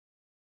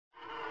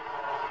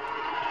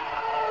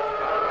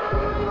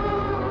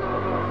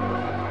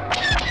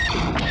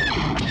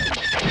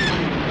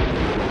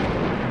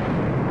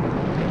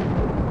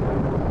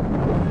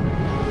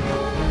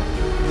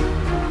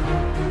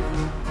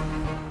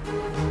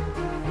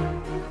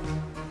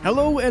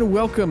Hello and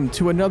welcome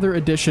to another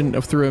edition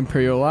of Through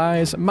Imperial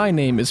Eyes. My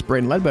name is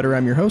Braden Ledbetter.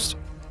 I'm your host.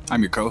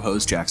 I'm your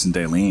co-host, Jackson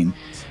Daleen.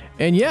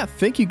 And yeah,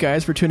 thank you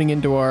guys for tuning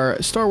into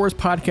our Star Wars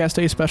Podcast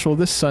Day special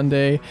this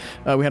Sunday.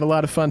 We had a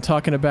lot of fun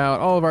talking about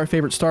all of our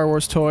favorite Star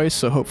Wars toys,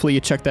 so hopefully you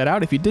check that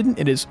out. If you didn't,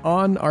 it is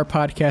on our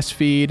podcast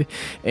feed.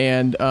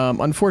 And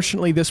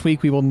unfortunately, this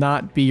week we will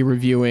not be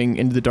reviewing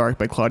Into the Dark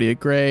by Claudia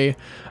Gray.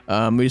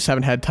 We just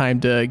haven't had time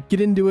to get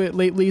into it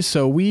lately,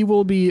 so we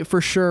will be for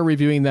sure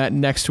reviewing that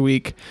next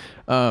week.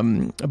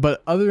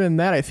 But other than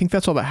that, I think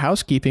that's all the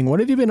housekeeping. What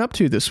have you been up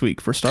to this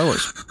week for Star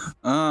Wars?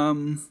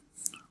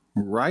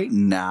 Right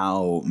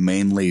now,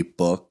 mainly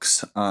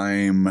books.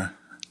 I'm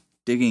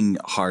digging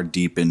hard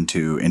deep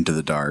into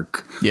the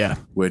Dark. Yeah.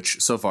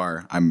 Which so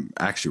far I'm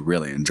actually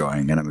really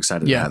enjoying, and I'm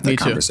excited to have that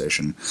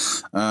conversation.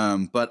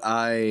 But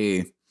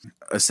I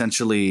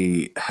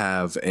essentially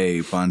have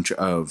a bunch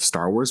of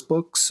Star Wars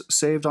books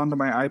saved onto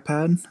my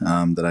iPad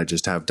that I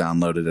just have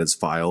downloaded as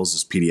files,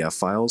 as PDF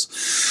files.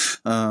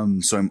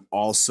 So I'm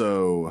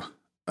also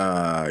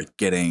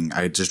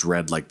I just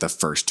read like the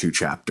first two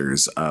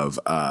chapters of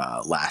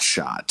Last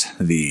Shot,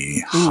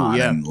 the Han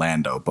and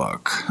Lando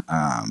book.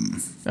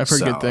 I've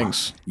heard good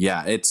things.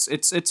 Yeah,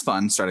 it's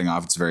fun starting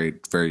off. It's very,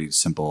 very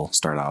simple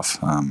start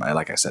off.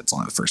 Like I said, it's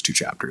only the first two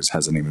chapters,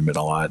 hasn't even been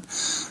a lot.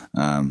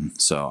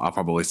 So I'll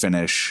probably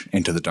finish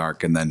Into the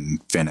Dark and then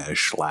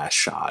finish Last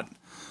Shot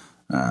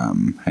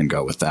and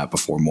go with that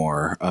before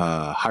more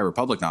High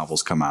Republic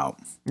novels come out.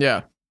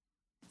 Yeah.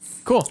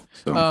 Cool.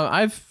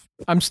 So,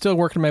 I'm still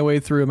working my way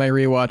through my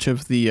rewatch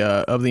of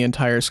the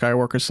entire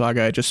Skywalker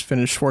saga. I just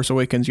finished Force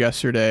Awakens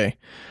yesterday.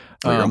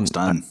 You're almost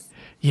done.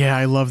 Yeah,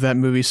 I love that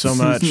movie so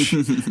much.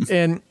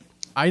 And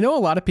I know a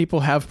lot of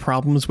people have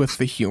problems with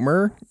the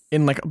humor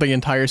in like the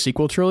entire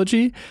sequel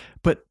trilogy,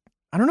 but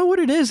I don't know what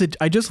it is.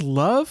 I just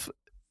love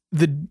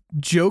the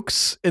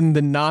jokes and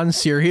the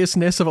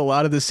non-seriousness of a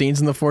lot of the scenes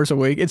in The Force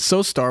Awakens. It's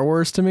so Star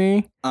Wars to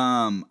me.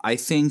 I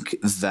think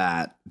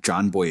that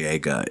John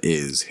Boyega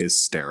is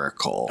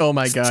hysterical. Oh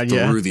my God,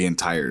 through the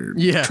entire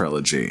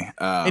trilogy.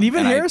 And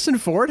even Harrison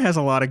Ford has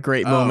a lot of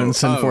great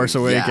moments in Force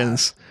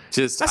Awakens. Yeah.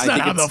 That's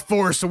not how the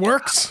Force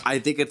works. I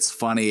think it's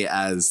funny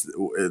as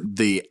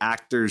the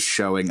actors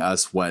showing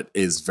us what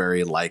is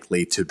very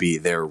likely to be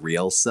their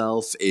real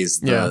self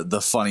is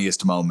the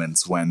funniest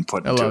moments when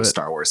put into a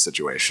Star Wars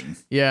situation.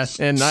 Yeah,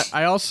 and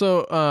I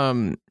also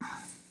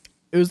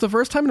it was the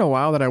first time in a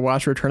while that I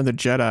watched Return of the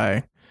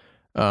Jedi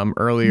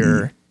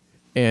earlier,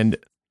 and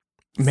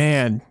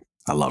man,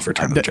 I love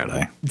Return of the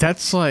Jedi.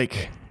 That's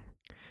like,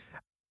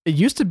 it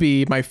used to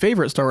be my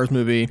favorite Star Wars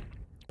movie,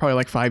 probably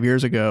like 5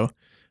 years ago.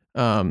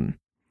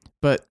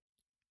 But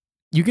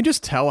you can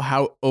just tell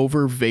how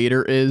over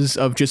Vader is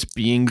of just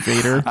being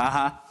Vader.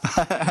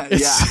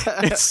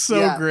 It's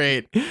so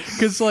great.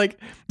 Cause like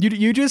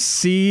you just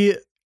see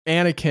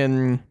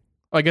Anakin,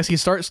 I guess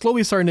he's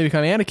slowly starting to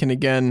become Anakin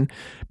again,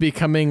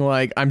 becoming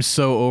like, I'm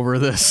so over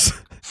this.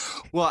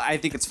 Well, I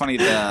think it's funny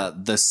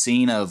the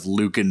scene of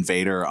Luke and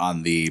Vader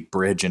on the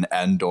bridge in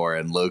Endor,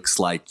 and Luke's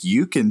like,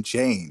 you can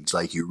change.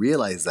 Like, you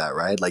realize that,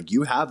 right? Like,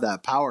 you have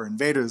that power. And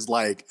Vader's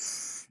like,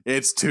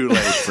 it's too late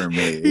for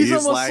me. He's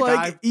almost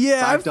like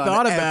I've done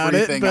thought about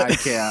everything it, but I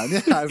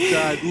can. I've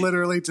done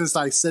literally just,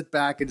 I sit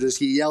back and just,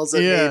 he yells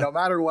at me. No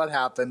matter what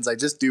happens, I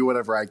just do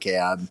whatever I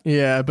can.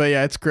 Yeah, but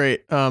yeah, it's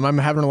great. I'm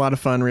having a lot of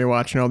fun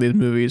rewatching all these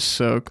movies,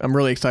 so I'm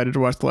really excited to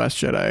watch The Last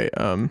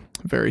Jedi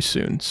very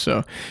soon.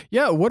 So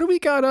yeah, what do we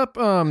got up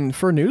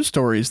for news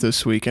stories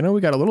this week? I know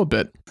we got a little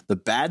bit. The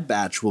Bad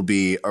Batch will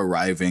be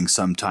arriving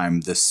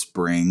sometime this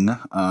spring.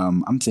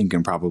 I'm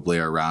thinking probably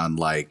around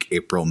like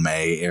April,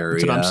 May area.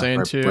 That's what I'm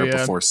saying too. Right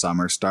before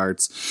summer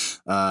starts.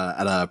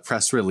 At a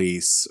press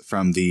release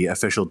from the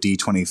official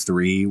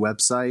D23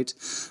 website,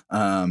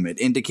 it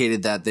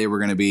indicated that they were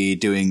going to be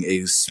doing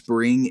a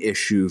spring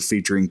issue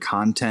featuring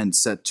content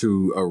set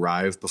to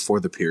arrive before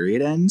the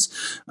period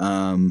ends.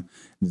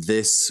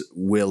 This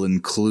will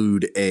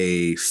include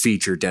a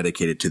feature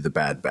dedicated to the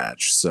Bad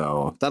Batch.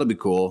 So that'll be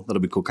cool. That'll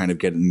be cool kind of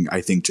getting,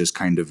 I think, just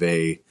kind of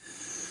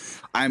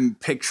I'm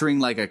picturing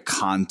like a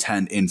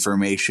content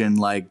information,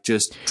 like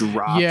just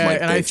drop. Yeah,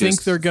 like and I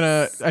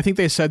think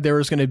they said there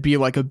was going to be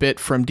like a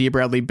bit from D.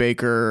 Bradley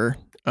Baker,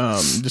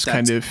 just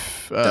kind of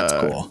that's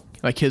cool,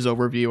 like his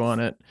overview on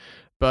it.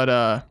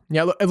 But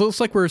yeah, it looks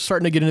like we're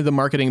starting to get into the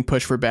marketing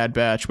push for Bad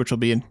Batch, which will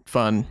be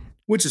fun.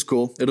 Which is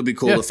cool. It'll be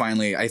cool to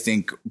finally, I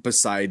think,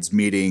 besides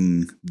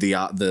meeting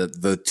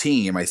the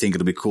team, I think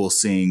it'll be cool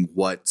seeing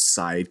what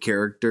side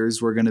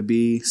characters we're going to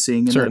be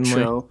seeing in that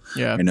show.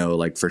 Yeah. I know,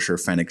 like, for sure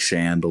Fennec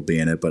Shand will be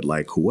in it, but,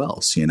 like, who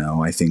else? You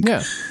know, I think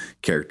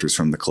characters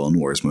from the Clone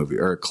Wars movie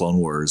or Clone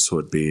Wars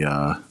would be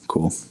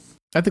cool.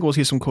 I think we'll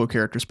see some cool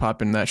characters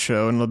pop in that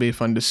show, and it'll be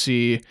fun to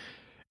see.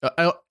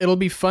 It'll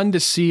be fun to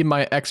see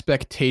my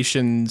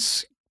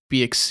expectations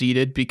be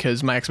exceeded,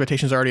 because my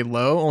expectations are already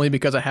low, only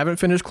because I haven't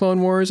finished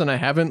Clone Wars and I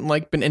haven't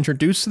like been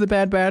introduced to the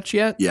Bad Batch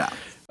yet. Yeah.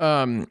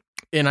 And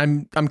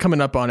I'm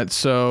coming up on it.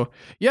 So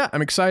yeah,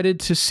 I'm excited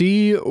to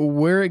see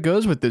where it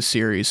goes with this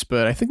series,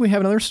 but I think we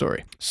have another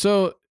story.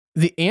 So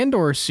the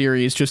Andor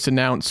series just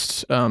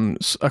announced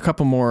a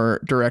couple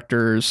more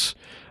directors.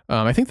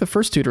 I think the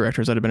first two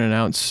directors that have been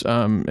announced,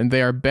 and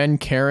they are Ben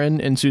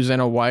Karen and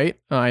Susanna White.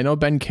 I know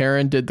Ben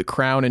Karen did The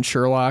Crown and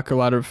Sherlock, a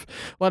lot of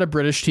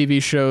British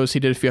TV shows.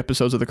 He did a few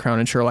episodes of The Crown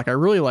and Sherlock. I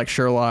really like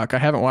Sherlock. I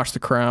haven't watched The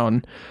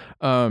Crown,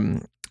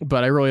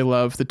 but I really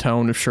love the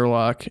tone of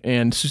Sherlock.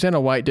 And Susanna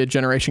White did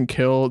Generation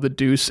Kill, The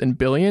Deuce, and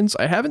Billions.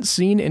 I haven't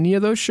seen any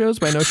of those shows,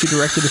 but I know she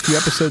directed a few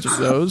episodes of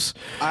those.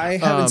 I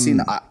haven't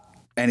seen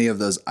any of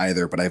those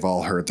either, but I've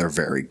all heard they're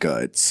very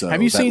good. So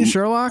have you seen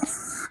Sherlock?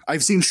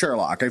 I've seen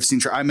Sherlock.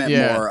 I meant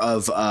more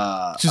of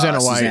Susanna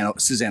White.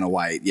 Susanna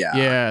White.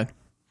 Yeah.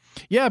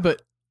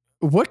 But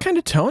what kind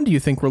of tone do you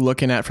think we're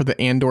looking at for the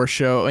Andor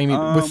show? I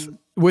mean,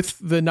 with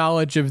the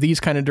knowledge of these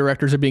kind of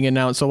directors are being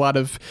announced, a lot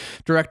of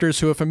directors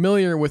who are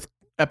familiar with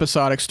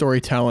episodic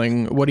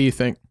storytelling. What do you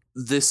think?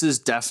 This is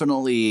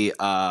definitely,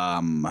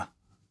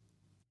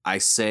 I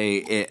say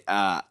it,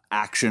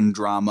 action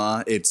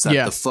drama. It's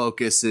that the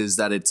focus is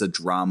that it's a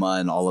drama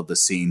and all of the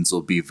scenes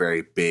will be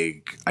very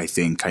big, I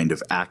think, kind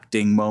of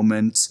acting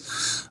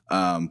moments.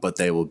 But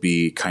they will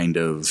be kind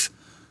of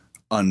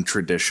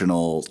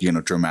untraditional,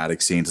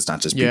 dramatic scenes. It's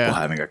not just people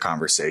having a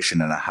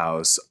conversation in a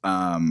house.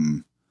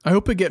 I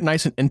hope we get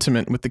nice and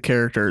intimate with the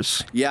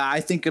characters. Yeah,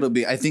 I think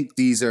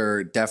these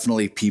are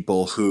definitely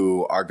people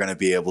who are going to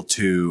be able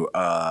to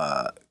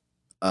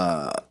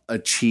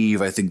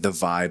achieve, I think, the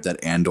vibe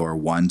that Andor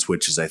wants,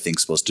 which is, I think,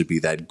 supposed to be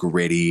that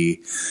gritty,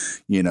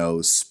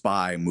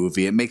 spy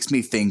movie. It makes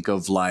me think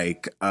of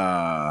I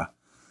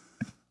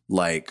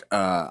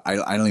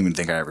don't even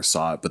think I ever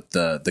saw it, but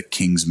the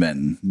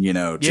Kingsman,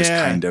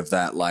 kind of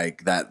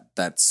that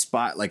that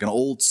spy, like an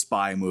old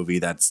spy movie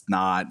that's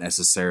not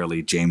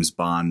necessarily James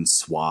Bond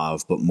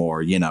suave, but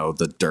more,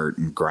 the dirt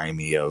and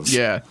grimy of.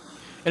 Yeah.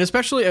 And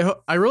especially,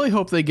 I really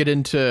hope they get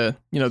into,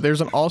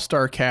 there's an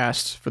all-star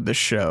cast for this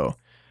show.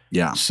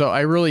 Yeah. So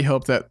I really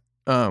hope that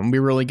we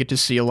really get to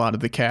see a lot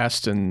of the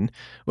cast and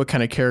what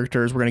kind of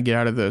characters we're going to get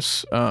out of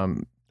this.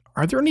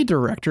 Are there any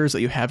directors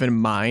that you have in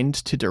mind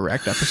to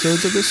direct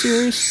episodes of this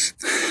series?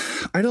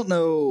 I don't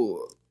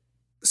know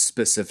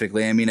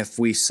specifically. I mean, if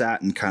we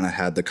sat and kind of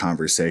had the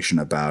conversation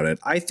about it,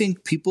 I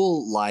think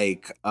people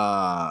like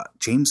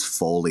James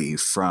Foley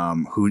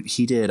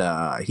he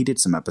did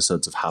some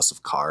episodes of House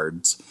of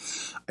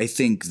Cards. I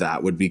think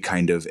that would be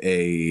kind of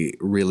a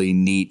really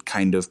neat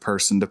kind of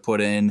person to put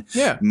in.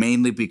 Yeah.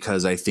 Mainly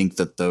because I think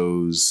that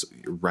those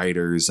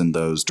writers and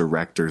those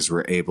directors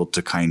were able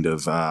to kind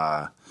of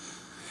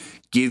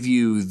give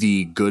you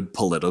the good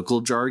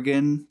political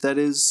jargon that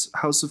is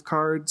House of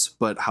Cards,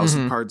 but House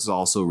of Cards is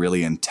also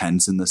really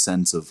intense in the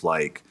sense of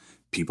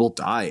people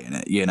die in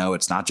it.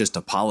 It's not just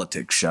a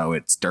politics show,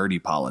 it's dirty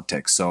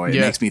politics. So it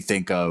makes me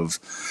think of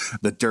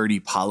the dirty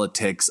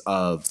politics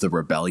of the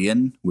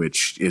rebellion,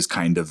 which is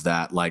kind of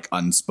that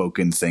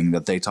unspoken thing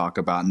that they talk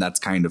about. And that's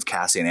kind of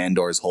Cassian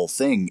Andor's whole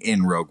thing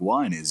in Rogue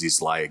One is he's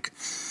like,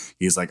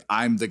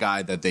 I'm the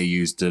guy that they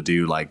use to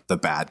do the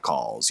bad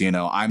calls.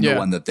 I'm the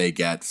one that they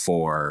get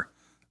for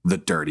the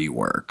dirty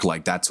work.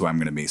 That's who I'm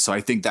going to be. So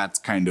I think that's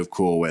kind of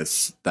cool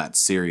with that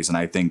series. And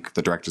I think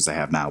the directors they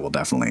have now will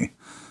definitely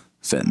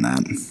fit in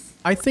that.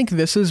 I think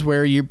this is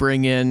where you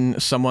bring in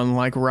someone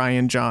like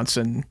Rian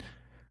Johnson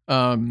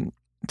to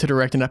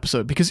direct an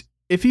episode, because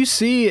if you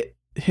see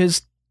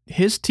his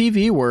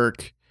TV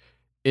work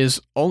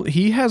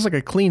he has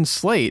a clean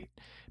slate,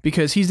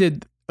 because he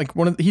did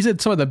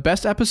some of the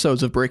best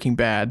episodes of Breaking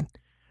Bad.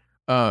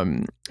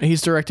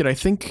 He's directed, I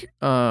think,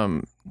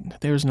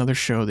 there was another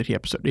show that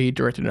he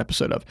directed an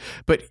episode of,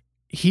 but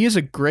he is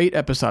a great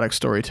episodic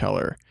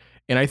storyteller.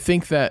 And I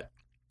think that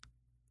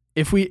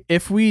if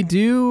we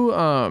do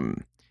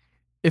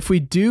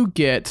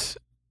get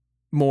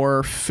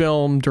more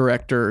film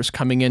directors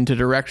coming in to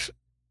direct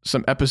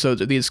some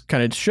episodes of these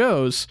kind of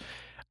shows,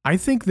 I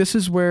think this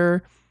is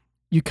where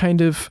you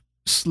kind of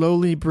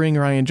slowly bring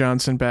Rian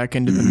Johnson back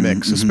into the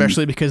mix,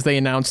 especially because they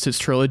announced his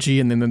trilogy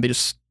and then they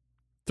just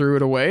threw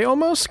it away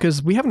almost,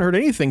 because we haven't heard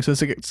anything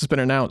since it's been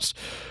announced.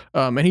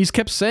 And he's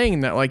kept saying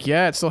that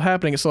it's still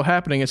happening,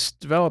 it's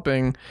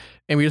developing,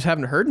 and we just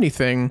haven't heard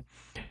anything.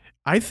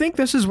 I think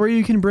this is where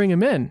you can bring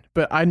him in,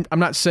 but I'm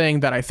not saying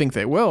that I think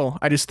they will.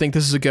 I just think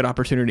this is a good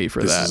opportunity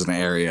for that. This is an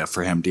area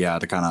for him to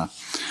kind of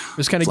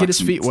get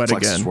his feet wet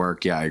again. His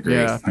work. Yeah, I agree.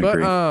 Yeah,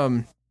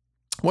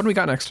 what do we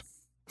got next?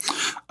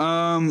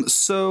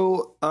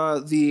 So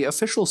the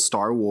official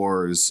Star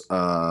Wars,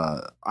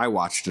 I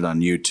watched it on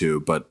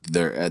YouTube, but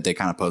they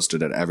kind of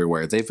posted it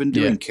everywhere. They've been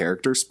doing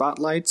character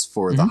spotlights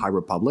for the High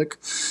Republic,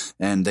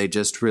 and they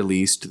just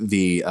released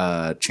the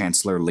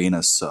Chancellor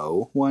Lena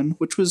So one,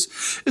 which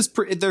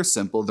they're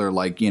simple. They're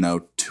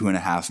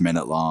 2.5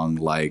 minute long.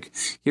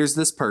 Here's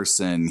this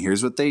person,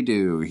 here's what they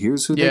do,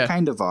 here's who they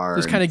kind of are.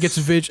 This kind of gets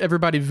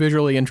everybody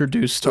visually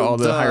introduced to all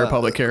the High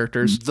Republic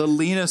characters. The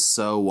Lena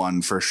So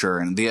one for sure,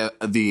 and the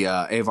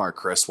Avar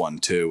Chris one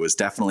too was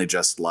definitely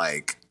just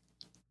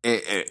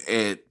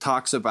it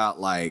talks about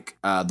like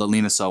the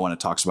Lena So, when it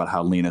talks about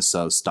how Lena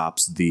So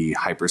stops the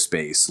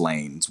hyperspace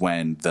lanes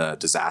when the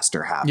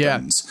disaster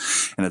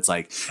happens, and it's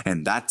like,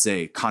 and that's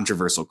a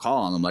controversial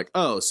call, and I'm like,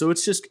 oh, so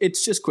it's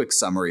just quick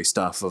summary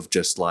stuff of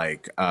just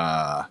like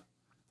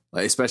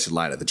especially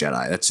Light of the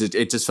Jedi.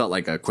 It just felt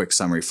like a quick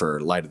summary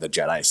for Light of the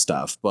Jedi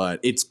stuff, but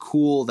it's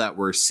cool that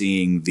we're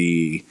seeing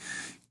the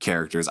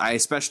characters. I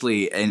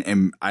especially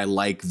and I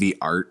like the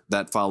art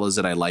that follows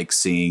it. I like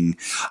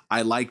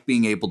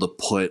being able to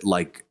put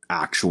like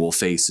actual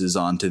faces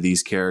onto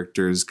these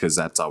characters, because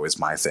that's always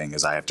my thing,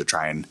 is I have to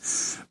try and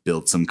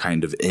build some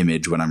kind of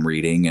image when I'm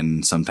reading,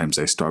 and sometimes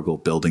I struggle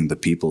building the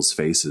people's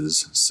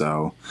faces.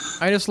 So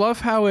I just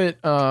love how it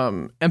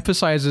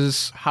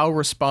emphasizes how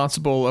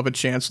responsible of a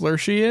chancellor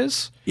she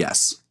is.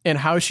 Yes. And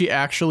how she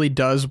actually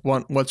does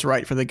want what's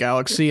right for the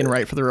galaxy and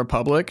right for the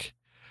Republic.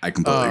 I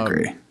completely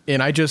agree.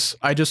 And I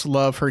just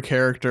love her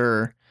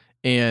character,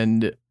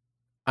 and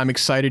I'm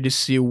excited to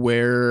see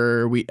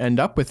where we end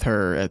up with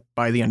her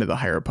by the end of the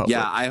High Republic.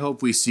 Yeah, I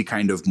hope we see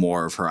kind of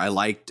more of her. I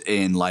liked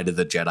in Light of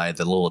the Jedi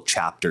the little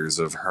chapters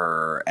of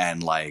her,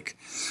 and like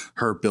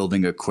her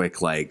building a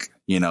quick like,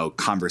 you know,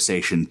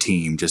 conversation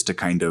team just to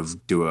kind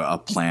of do a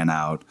plan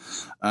out.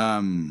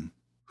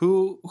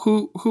 Who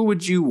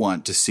would you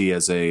want to see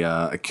as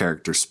a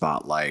character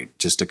spotlight,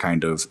 just to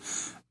kind of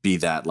be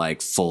that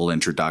like full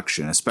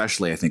introduction,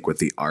 especially I think with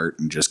the art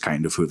and just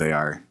kind of who they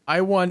are?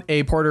 I want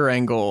a Porter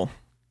Engle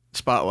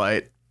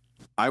spotlight.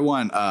 I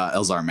want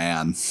Elzar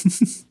Mann.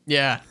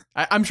 Yeah,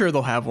 I'm sure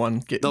they'll have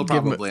one. They'll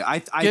probably.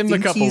 Give him a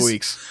couple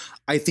weeks.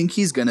 I think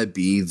he's going to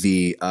be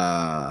the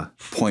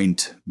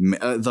point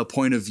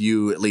of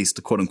view, at least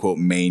the quote unquote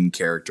main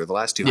character. The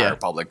last two High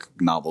Republic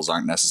novels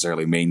aren't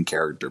necessarily main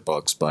character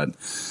books, but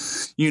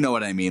you know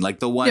what I mean? Like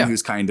the one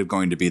who's kind of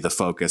going to be the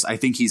focus. I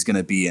think he's going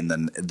to be in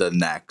the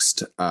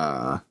next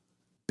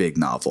big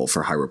novel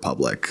for High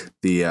Republic.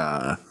 Is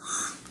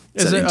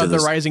it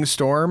the Rising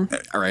Storm?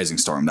 Rising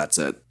Storm, that's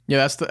it.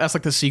 Yeah, that's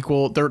like the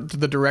sequel,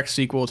 the direct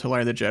sequel to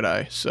Light of the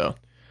Jedi. So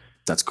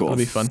that's cool. It'll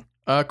be fun.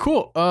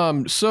 Cool.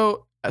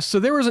 So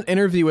there was an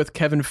interview with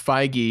Kevin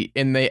Feige,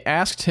 and they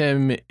asked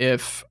him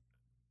if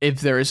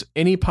there is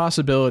any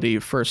possibility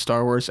for a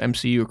Star Wars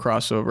MCU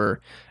crossover,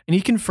 and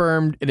he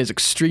confirmed it is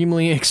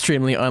extremely,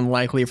 extremely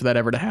unlikely for that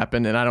ever to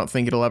happen, and I don't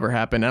think it'll ever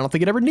happen. I don't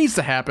think it ever needs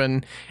to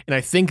happen, and I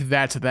think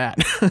that's that.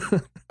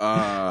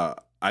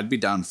 I'd be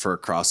down for a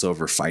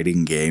crossover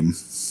fighting game,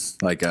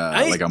 like a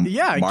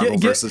Marvel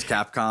versus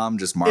Capcom,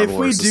 just Marvel versus Star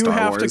Wars. If we do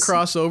have to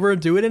cross over,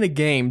 do it in a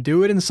game.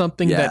 Do it in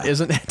something that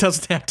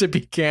doesn't have to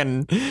be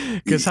canon.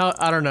 Because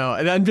I don't know,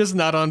 I'm just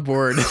not on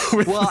board.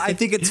 Well, I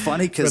think it's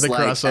funny because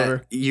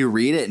like you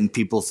read it and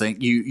people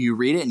think you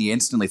read it and you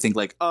instantly think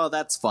like, oh,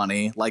 that's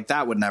funny, like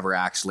that would never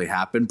actually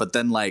happen. But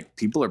then like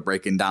people are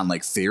breaking down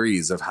like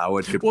theories of how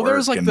it could work. Well,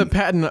 there's like the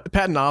Patton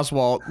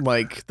Oswalt,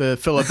 like the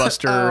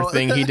filibuster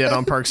thing he did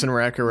on Parks and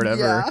Rec or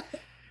whatever.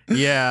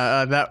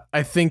 Yeah, that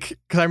I think,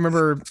 because I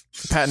remember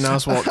Patton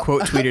Oswalt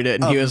quote tweeted it,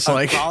 and he was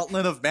like, "A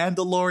gauntlet of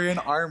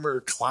Mandalorian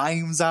armor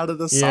climbs out of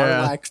the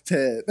Sarlacc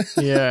pit."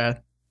 Yeah,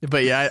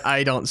 but yeah,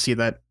 I don't see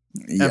that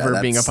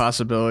ever being a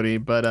possibility.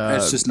 But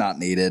it's just not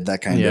needed,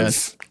 that kind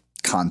of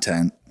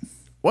content.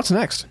 What's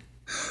next?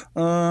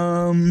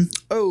 Game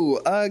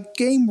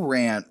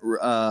Rant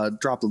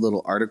dropped a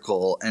little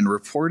article and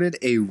reported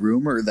a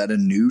rumor that a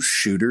new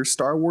shooter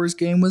Star Wars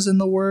game was in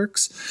the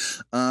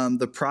works.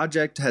 The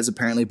project has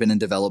apparently been in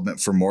development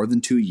for more than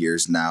 2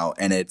 years now,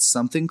 and it's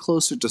something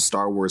closer to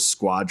Star Wars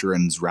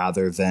Squadrons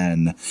rather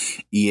than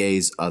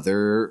EA's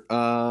other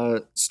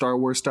Star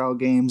Wars style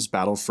games,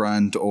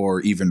 Battlefront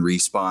or even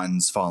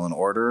Respawn's Fallen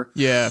Order.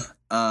 Yeah.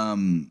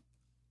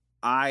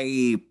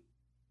 I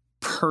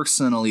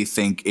personally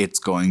think it's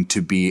going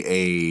to be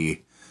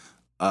a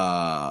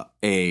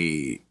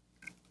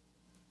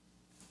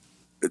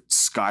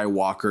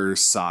Skywalker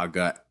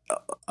saga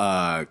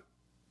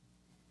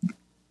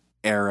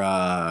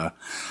era.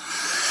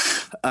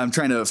 I'm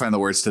trying to find the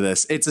words to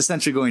this. It's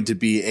essentially going to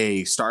be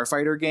a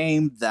Starfighter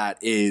game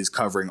that is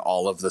covering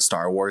all of the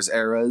Star Wars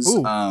eras,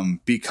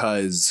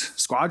 because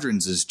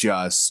Squadrons is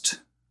just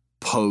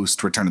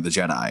post Return of the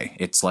Jedi.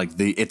 It's like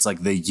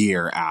the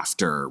year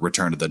after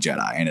Return of the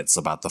Jedi, and it's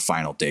about the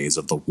final days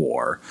of the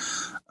war.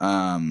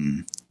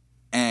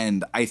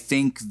 And I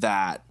think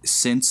that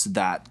since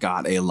that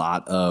got a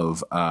lot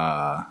of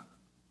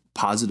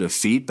positive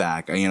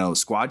feedback,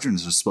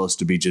 Squadrons was supposed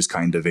to be just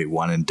kind of a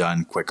one and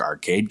done quick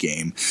arcade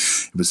game.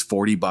 It was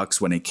 $40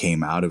 when it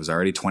came out. It was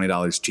already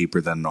 $20 cheaper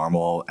than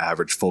normal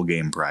average full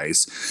game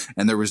price,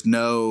 and there was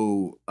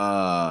no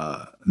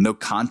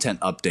content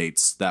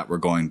updates that were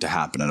going to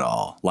happen at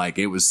all. Like,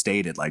 it was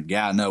stated like,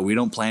 we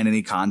don't plan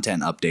any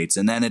content updates,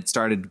 and then it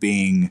started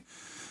being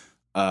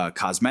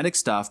cosmetic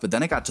stuff. But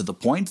then it got to the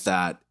point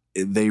that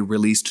they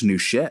released new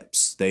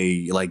ships.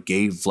 They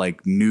gave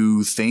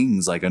new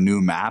things, like a new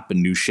map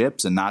and new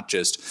ships, and not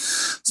just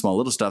small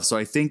little stuff. So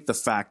I think the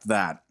fact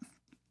that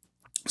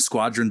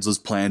Squadrons was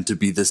planned to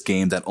be this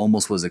game that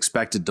almost was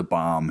expected to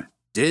bomb,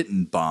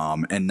 didn't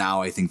bomb, and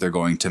now I think they're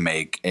going to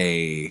make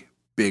a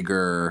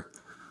bigger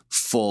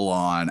full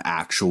on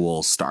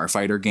actual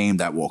Starfighter game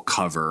that will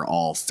cover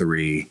all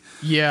three.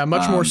 Yeah,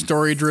 much more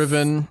story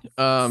driven.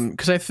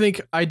 Because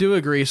I do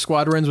agree,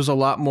 Squadrons was a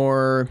lot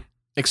more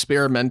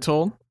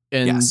experimental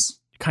and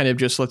kind of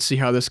just let's see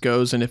how this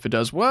goes, and if it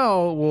does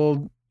well,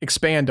 we'll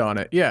expand on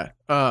it. Yeah.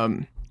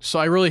 So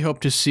I really hope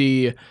to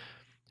see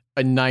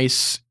a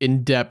nice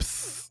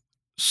in-depth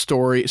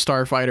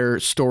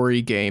Starfighter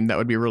story game. That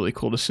would be really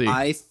cool to see.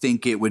 I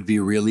think it would be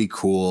really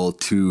cool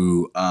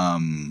to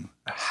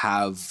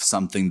have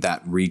something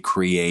that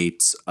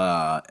recreates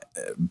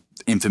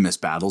infamous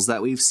battles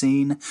that we've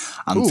seen.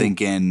 I'm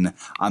thinking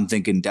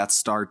Death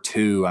Star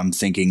 2. I'm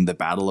thinking the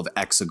Battle of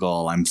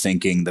Exegol. I'm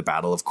thinking the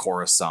Battle of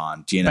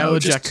Coruscant. Battle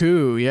of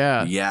Jakku,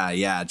 yeah.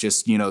 Yeah.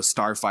 Just,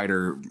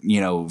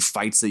 Starfighter,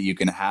 fights that you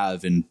can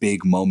have in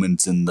big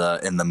moments in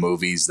the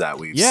movies that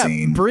we've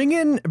seen. Bring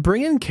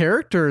in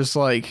characters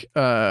like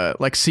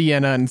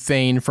Sienna and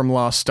Thane from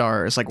Lost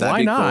Stars. Like, that'd why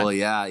be not? Cool.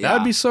 Yeah. That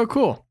would be so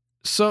cool.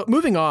 So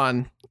moving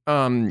on,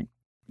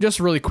 just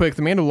really quick,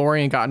 The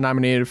Mandalorian got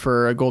nominated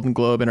for a Golden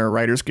Globe and a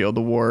Writers Guild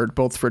Award,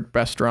 both for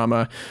Best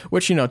Drama,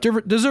 which,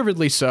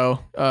 deservedly so.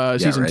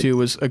 Season 2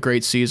 was a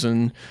great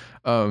season.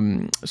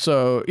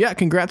 So yeah,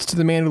 congrats to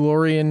The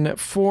Mandalorian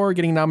for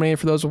getting nominated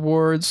for those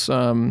awards.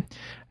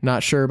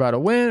 Not sure about a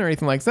win or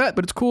anything like that,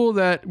 but it's cool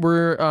that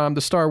we're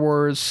the Star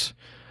Wars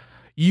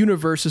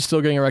universe is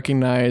still getting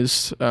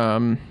recognized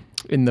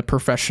in the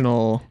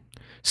professional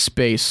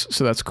space.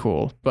 So that's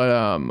cool.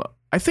 But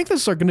I think this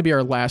is going to be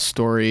our last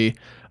story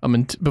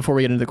before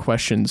we get into the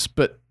questions.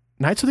 But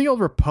Knights of the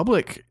Old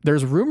Republic,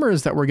 there's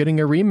rumors that we're getting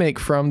a remake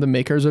from the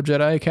makers of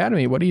Jedi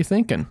Academy. What are you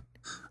thinking?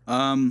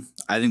 I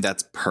think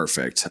that's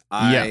perfect.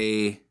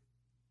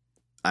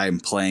 I'm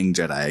playing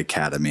Jedi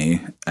Academy,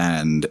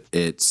 and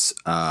it's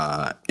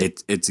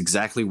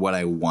exactly what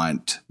I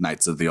want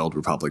Knights of the Old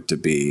Republic to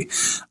be.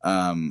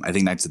 I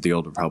think Knights of the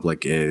Old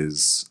Republic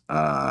is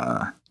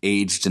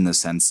aged in the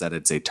sense that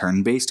it's a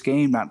turn-based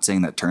game. Not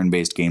saying that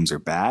turn-based games are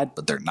bad,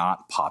 but they're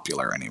not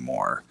popular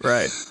anymore.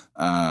 Right.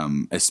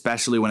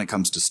 Especially when it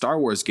comes to Star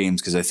Wars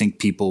games, because I think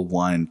people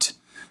want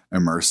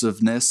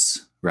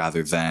immersiveness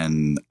rather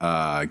than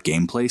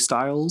gameplay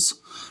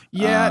styles.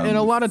 Yeah, and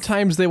a lot of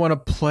times they want to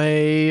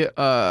play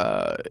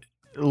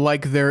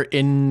like they're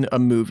in a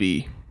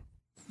movie.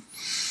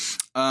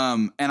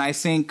 And I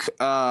think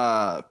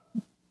Jedi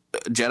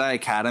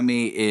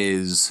Academy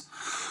is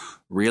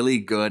really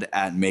good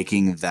at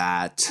making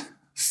that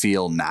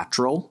feel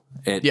natural.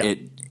 I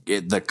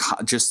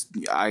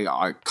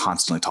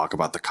constantly talk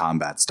about the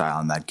combat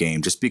style in that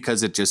game just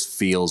because it just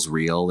feels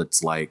real.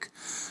 It's like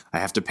I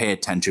have to pay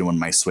attention when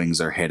my swings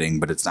are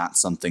hitting, but it's not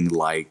something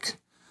like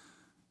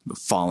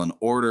Fallen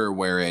Order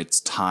where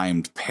it's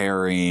timed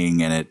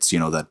parrying and it's,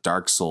 that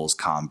Dark Souls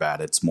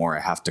combat. It's more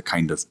I have to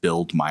kind of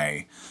build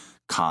my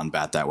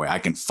combat that way. I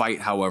can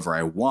fight however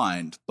I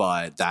want,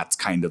 but that's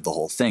kind of the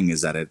whole thing,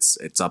 is that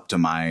it's up to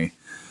my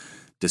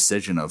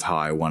decision of how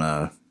I want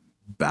to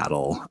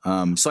battle.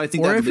 So I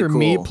think or that if you're cool.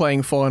 me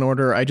playing Fallen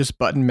Order, I just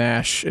button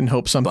mash and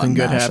hope something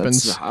good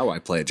happens. That's how I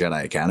play at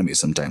Jedi Academy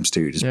sometimes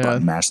too. Just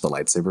button mash the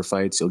lightsaber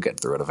fights. You'll get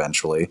through it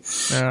eventually.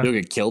 Yeah. You'll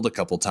get killed a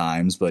couple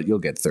times, but you'll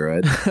get through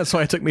it. That's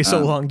why it took me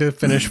so long to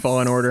finish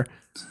Fallen Order.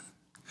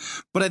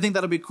 But I think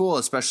that'll be cool,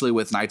 especially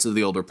with Knights of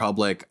the Old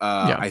Republic.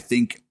 I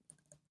think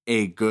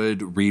a good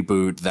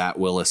reboot that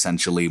will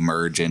essentially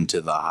merge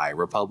into the High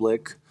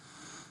Republic.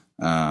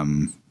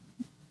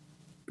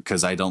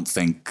 Because I don't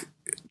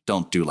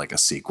do like a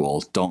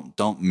sequel.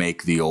 Don't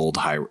make the old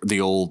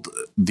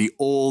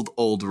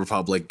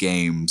Republic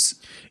games.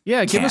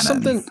 Yeah, give us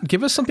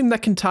something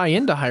that can tie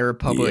into High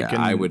Republic. Yeah,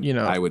 and,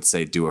 I would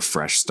say do a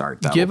fresh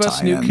start. Give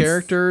us new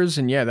characters,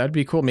 and that'd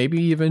be cool.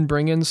 Maybe even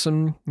bring in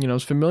some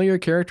familiar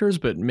characters,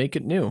 but make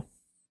it new.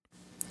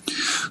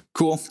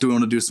 Cool. Do we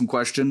want to do some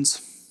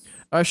questions?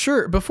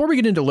 Sure. Before we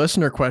get into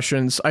listener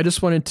questions, I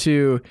just wanted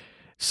to.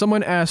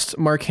 Someone asked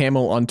Mark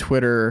Hamill on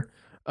Twitter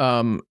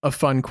a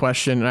fun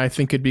question, and I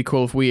think it'd be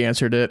cool if we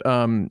answered it.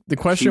 The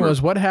question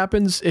was, what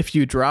happens if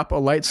you drop a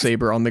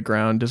lightsaber on the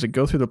ground? Does it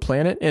go through the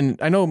planet? And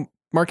I know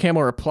Mark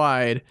Hamill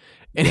replied,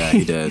 and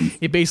he did.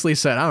 He basically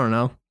said, I don't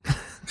know.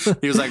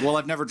 He was like, well,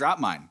 I've never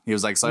dropped mine. He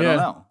was like, so I don't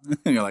know.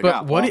 And you're like,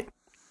 but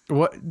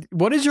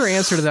what is your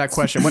answer to that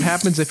question? What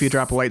happens if you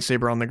drop a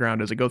lightsaber on the ground?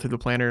 Does it go through the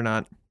planet or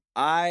not?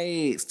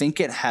 I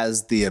think it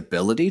has the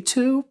ability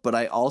to, but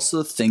I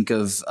also think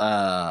of,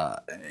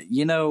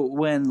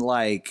 when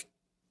like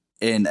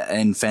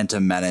in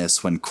Phantom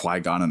Menace, when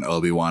Qui-Gon and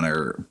Obi-Wan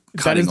are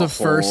that is the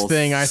first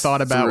thing I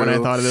thought about when I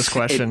thought of this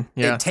question.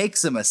 It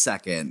takes him a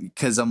second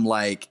because I'm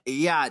like,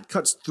 it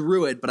cuts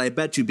through it, but I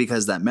bet you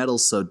because that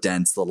metal's so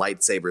dense, the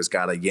lightsaber's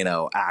got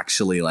to,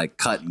 actually like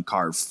cut and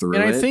carve through it.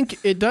 And I think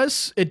it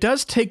does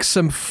take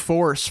some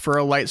force for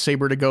a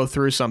lightsaber to go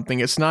through something.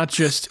 It's not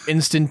just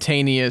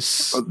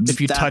instantaneous.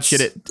 If you touch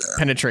it, it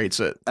penetrates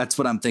it. That's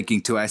what I'm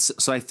thinking too.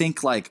 So I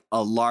think like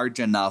a large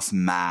enough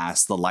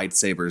mass, the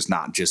lightsaber's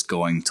not just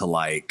going to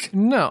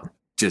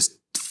just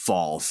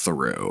fall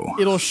through.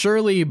 It'll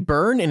surely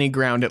burn any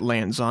ground it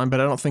lands on, but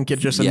I don't think it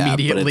just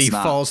immediately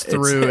falls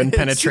through and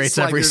penetrates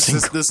every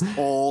single. Just this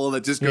hole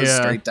that just goes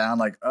straight down.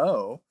 Like,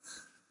 oh,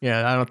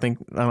 yeah. I don't think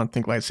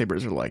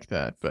lightsabers are like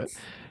that, but.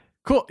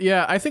 Cool.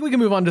 Yeah, I think we can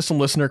move on to some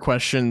listener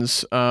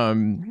questions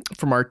from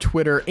our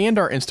Twitter and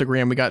our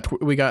Instagram.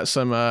 We got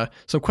some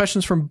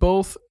questions from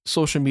both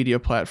social media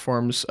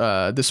platforms.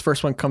 This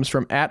first one comes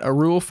from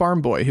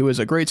 @ARulFarmBoy, who is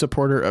a great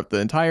supporter of the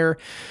entire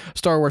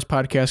Star Wars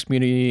podcast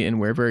community,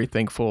 and we're very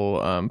thankful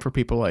for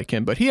people like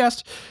him. But he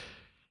asked,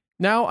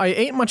 "Now, I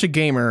ain't much a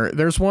gamer.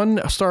 There's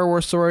one Star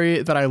Wars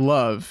story that I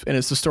love, and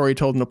it's the story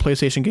told in the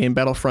PlayStation game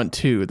Battlefront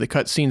 2. The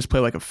cutscenes play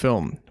like a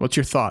film. What's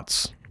your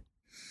thoughts?"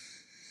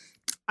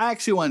 I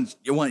actually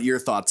want your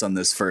thoughts on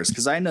this first,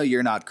 because I know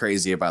you're not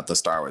crazy about the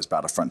Star Wars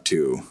Battlefront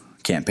 2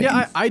 campaign.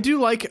 Yeah, I do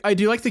like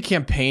the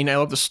campaign. I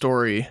love the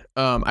story.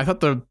 I thought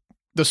the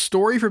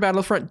story for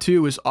Battlefront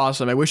 2 was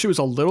awesome. I wish it was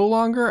a little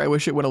longer. I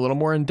wish it went a little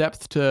more in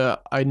depth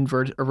to Iden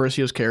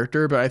Versio's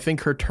character, but I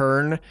think her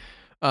turn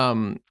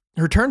from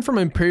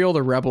Imperial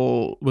to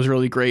Rebel was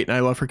really great, and I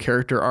love her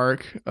character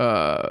arc.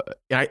 I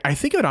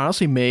think it would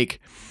honestly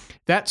make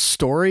that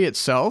story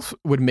itself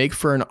would make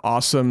for an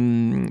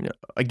awesome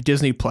like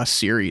Disney Plus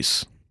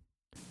series.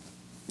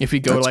 If we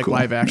go like cool.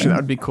 Live action, that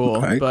would be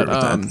cool. But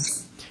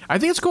I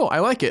think it's cool. I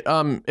like it.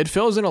 It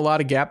fills in a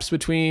lot of gaps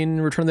between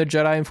Return of the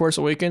Jedi and Force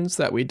Awakens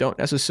that we don't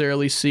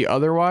necessarily see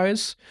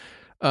otherwise.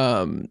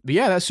 But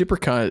yeah, that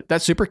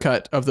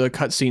supercut of the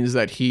cutscenes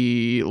that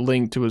he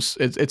linked was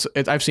it's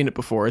I've seen it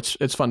before.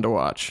 It's fun to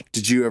watch.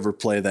 Did you ever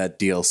play that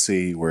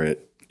DLC where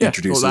it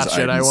introduces Last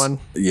Jedi one?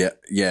 Yeah,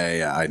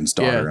 Iden's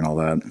daughter and all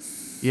that.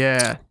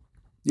 Yeah.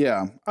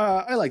 Yeah,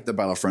 I like the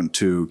Battlefront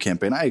 2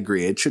 campaign. I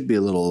agree. It should be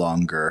a little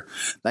longer.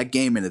 That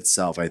game in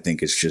itself, I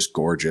think, is just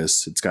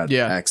gorgeous. It's got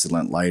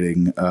excellent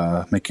lighting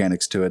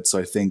mechanics to it. So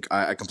I think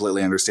I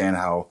completely understand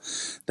how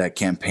that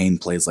campaign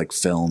plays like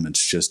film.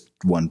 It's just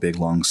one big,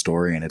 long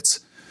story. And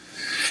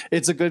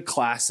it's a good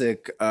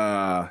classic,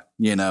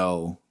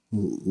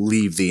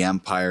 leave the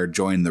Empire,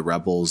 join the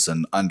rebels,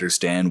 and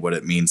understand what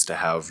it means to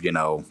have,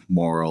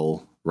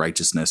 moral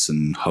righteousness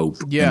and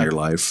hope in your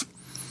life.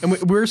 And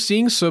we're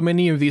seeing so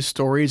many of these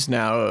stories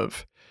now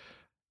of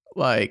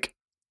like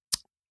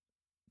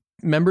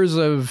members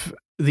of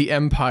the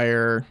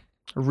Empire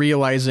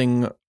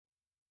realizing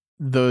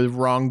the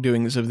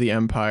wrongdoings of the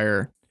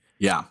Empire.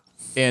 Yeah.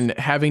 And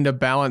having to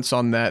balance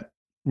on that,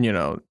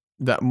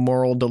 that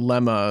moral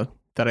dilemma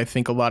that I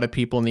think a lot of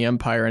people in the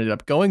Empire ended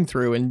up going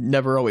through and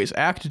never always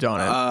acted on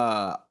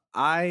it.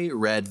 I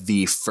read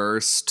the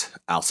first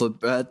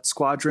Alphabet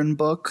Squadron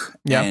book,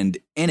 and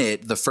in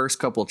it, the first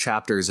couple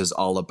chapters is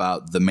all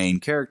about the main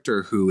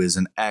character, who is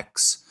an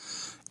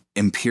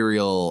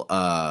ex-Imperial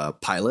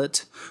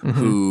pilot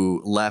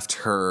who left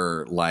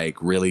her like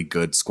really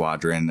good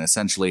squadron.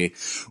 Essentially,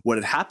 what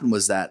had happened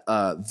was that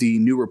the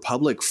New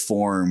Republic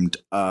formed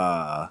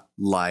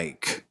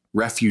like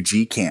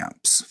refugee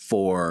camps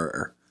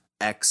for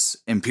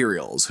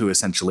ex-Imperials who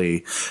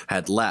essentially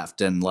had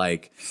left. And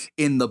like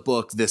in the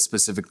book, this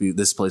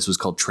place was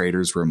called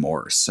Trader's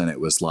Remorse, and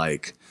it was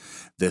like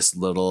this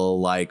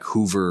little like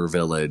Hoover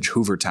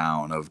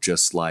town of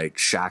just like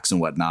shacks and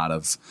whatnot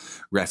of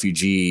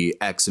refugee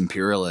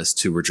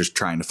ex-imperialists who were just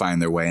trying to find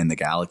their way in the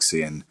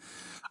galaxy. And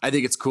I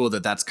think it's cool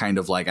that that's kind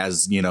of like,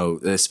 as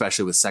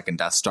especially with Second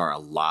Death Star, a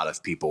lot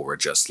of people were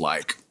just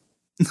like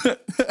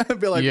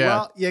be like,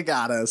 well, you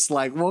got us,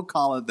 like, we'll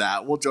call it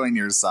that, we'll join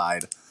your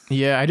side.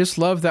 Yeah, I just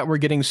love that we're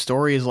getting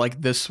stories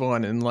like this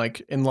one and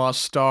like in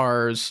Lost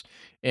Stars,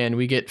 and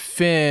we get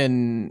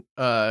Finn,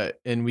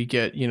 and we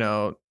get,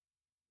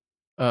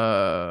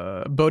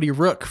 Bodhi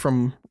Rook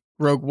from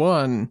Rogue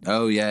One.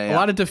 Oh yeah. A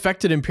lot of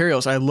defected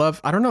Imperials. I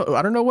don't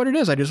know what it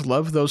is. I just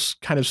love those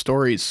kind of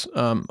stories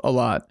a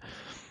lot.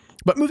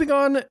 But moving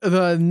on,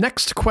 the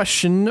next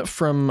question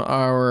from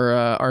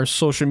our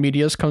social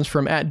medias comes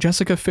from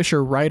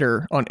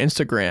 @JessicaFisherWriter on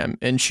Instagram,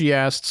 and she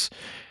asks,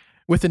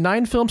 with the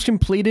 9 films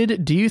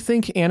completed, do you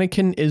think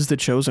Anakin is the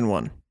chosen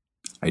one?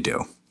 I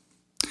do.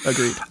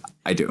 Agreed.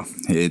 I do.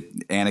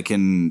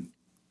 Anakin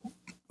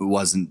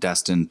wasn't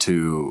destined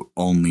to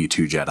only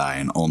 2 Jedi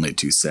and only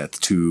 2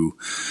 Sith, two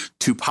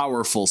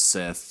powerful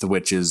Sith,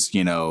 which is,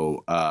 did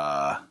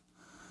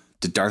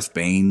Darth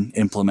Bane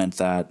implement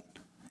that?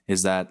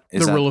 Is that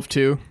the rule of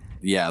 2?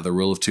 Yeah, the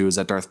rule of 2. Is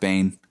that Darth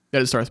Bane?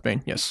 That is Darth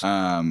Bane, yes.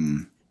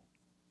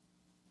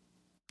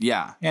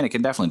 Yeah,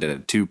 Anakin definitely did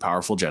it. 2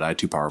 powerful Jedi,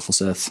 2 powerful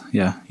Sith.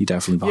 Yeah, he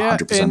definitely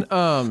 100%.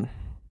 And,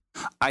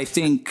 I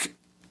think...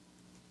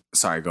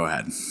 Sorry, go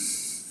ahead.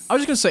 I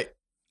was just going to say,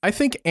 I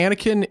think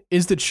Anakin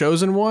is the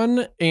chosen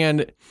one,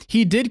 and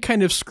he did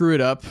kind of screw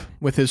it up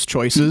with his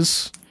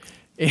choices.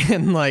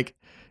 And like,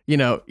 he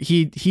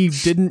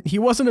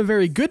wasn't a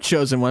very good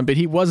chosen one, but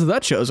he was the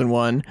chosen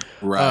one.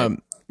 Right.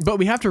 But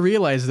we have to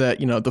realize that,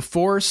 the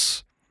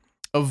Force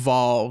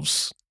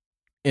evolves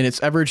and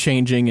it's ever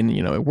changing, and,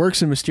 it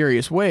works in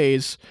mysterious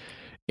ways.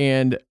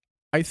 And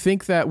I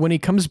think that when he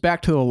comes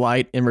back to the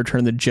light in Return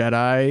of the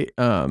Jedi,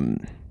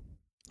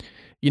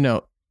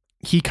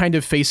 he kind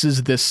of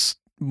faces this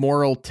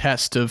moral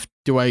test of,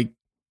 do I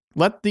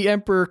let the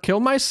Emperor kill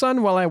my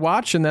son while I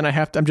watch and then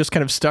I'm just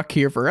kind of stuck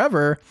here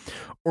forever?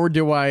 Or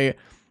do I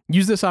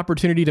use this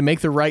opportunity to make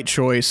the right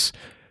choice,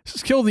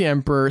 kill the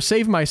Emperor,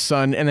 save my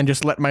son, and then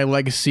just let my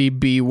legacy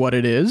be what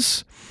it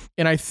is?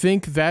 And I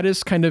think that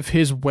is kind of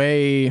his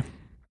way.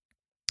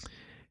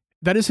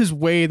 That is his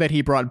way that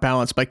he brought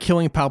balance, by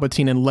killing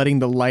Palpatine and letting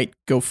the light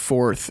go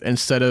forth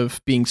instead of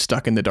being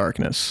stuck in the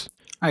darkness.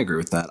 I agree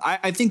with that.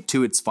 I think,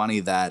 too, it's funny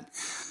that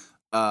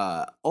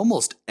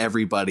almost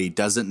everybody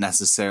doesn't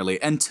necessarily,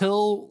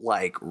 until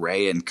like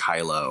Rey and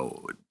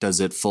Kylo,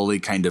 does it fully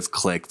kind of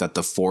click that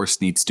the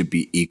Force needs to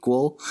be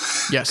equal.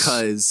 Yes.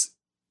 Because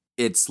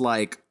it's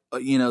like,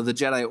 you know, the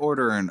Jedi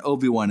Order and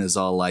Obi-Wan is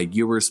all like,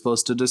 you were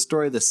supposed to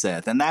destroy the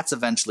Sith. And that's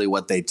eventually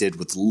what they did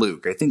with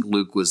Luke. I think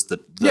Luke was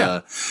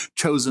the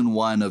chosen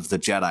one of the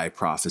Jedi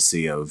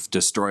prophecy of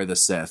destroy the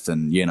Sith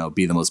and, you know,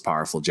 be the most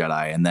powerful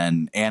Jedi. And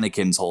then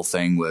Anakin's whole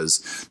thing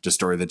was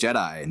destroy the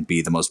Jedi and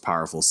be the most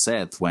powerful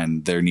Sith,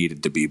 when there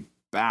needed to be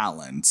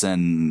balance.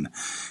 And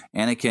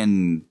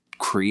Anakin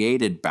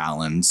created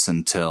balance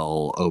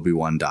until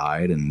Obi-Wan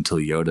died and until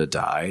Yoda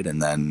died. And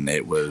then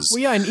it was... Well,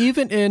 yeah, and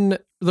even in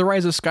The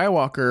Rise of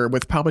Skywalker,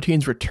 with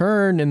Palpatine's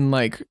return and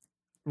like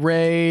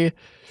Rey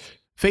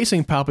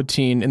facing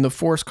Palpatine and the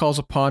Force calls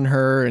upon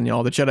her and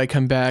all the Jedi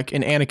come back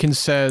and Anakin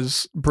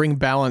says, bring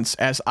balance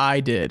as I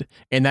did.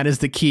 And that is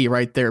the key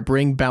right there.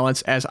 Bring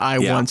balance as I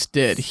once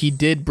did. He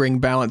did bring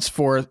balance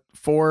for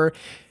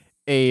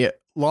a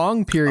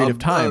long period of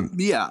time.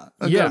 A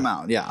good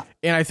amount. Yeah.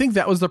 And I think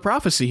that was the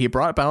prophecy. He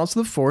brought balance to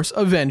the Force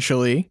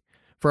eventually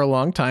for a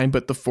long time,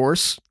 but the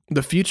Force,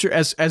 the future,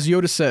 as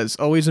Yoda says,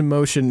 always in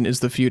motion is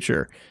the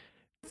future.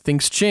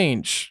 Things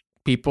change.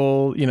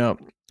 People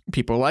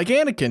like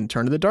Anakin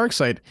turn to the dark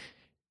side.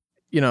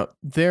 You know,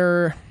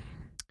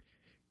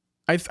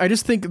 I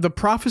just think the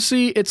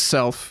prophecy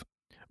itself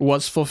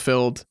was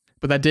fulfilled,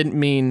 but that didn't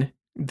mean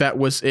that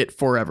was it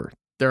forever.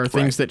 There are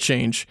things that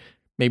change.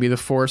 Maybe the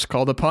Force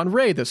called upon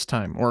Rey this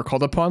time, or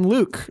called upon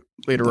Luke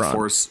later on.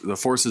 The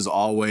Force is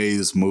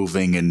always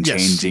moving and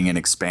changing and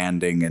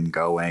expanding and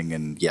going.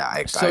 And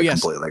I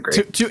completely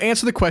agree. To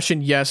answer the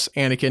question, yes,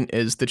 Anakin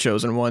is the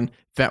chosen one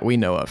that we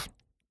know of.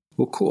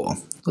 Well, cool.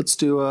 Let's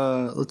do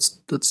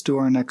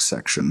our next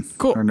section.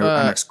 Cool. Our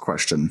next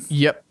question.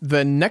 Yep.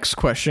 The next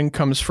question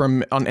comes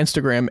from on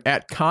Instagram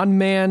at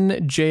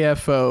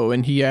ConmanJFO,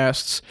 and he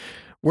asks,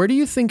 where do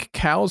you think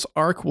Cal's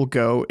arc will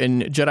go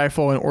in Jedi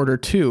Fallen Order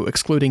 2,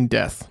 excluding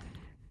death?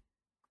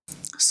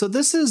 So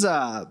this is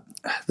a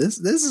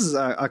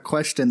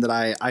question that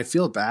I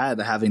feel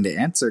bad having to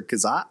answer,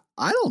 because I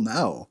don't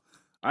know.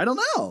 I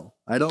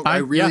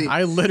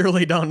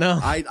literally don't know.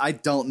 I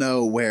don't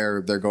know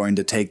where they're going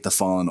to take the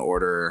Fallen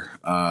Order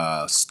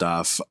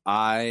stuff.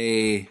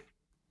 I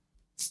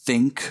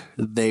think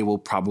they will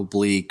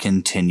probably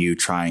continue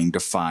trying to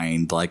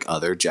find like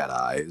other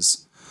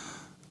Jedis.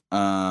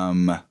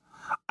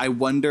 I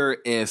wonder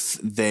if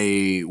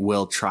they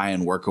will try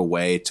and work a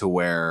way to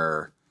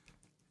where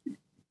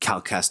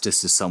Cal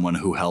Kestis is someone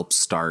who helps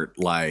start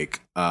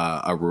like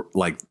a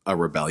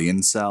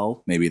rebellion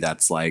cell. Maybe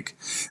that's like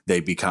they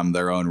become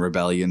their own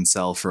rebellion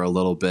cell for a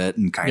little bit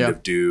and kind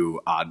of do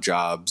odd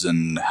jobs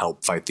and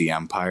help fight the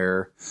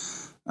Empire.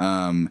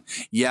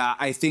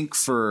 I think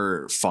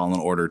for Fallen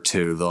Order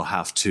 2, they'll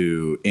have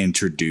to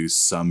introduce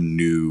some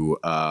new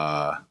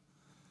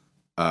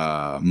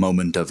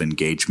moment of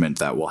engagement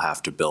that will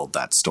have to build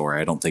that story.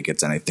 I don't think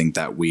it's anything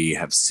that we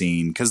have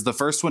seen, because the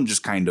first one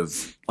just kind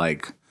of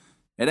like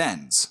it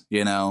ends,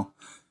 you know?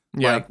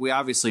 Yeah. Like, we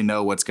obviously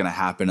know what's going to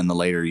happen in the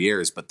later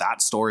years, but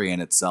that story in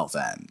itself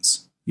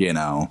ends, you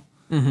know?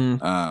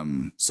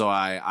 Mm-hmm. So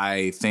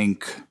I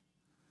think,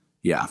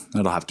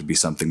 it'll have to be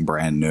something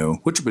brand new,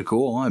 which would be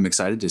cool. I'm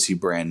excited to see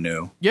brand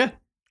new. Yeah.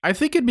 I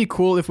think it'd be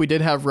cool if we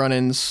did have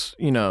run-ins,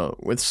 you know,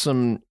 with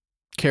some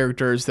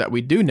characters that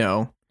we do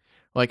know.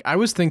 Like, I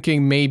was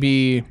thinking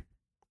maybe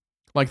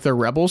like the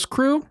Rebels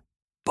crew.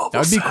 Boba that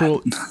would be Fett.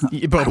 Cool.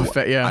 Boba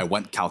Fett, yeah. I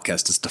want Cal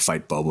Kestis to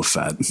fight Boba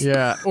Fett.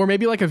 Yeah, or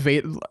maybe like a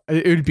Vader.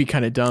 It would be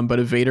kind of dumb, but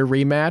a Vader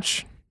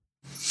rematch.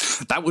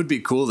 That would be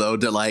could though.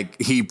 To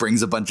like, he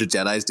brings a bunch of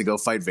Jedis to go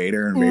fight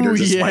Vader, and Vader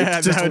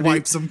just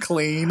wipes them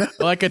clean,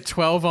 like a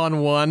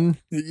 12-on-1.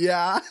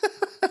 Yeah,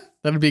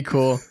 that'd be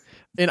cool.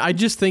 And I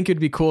just think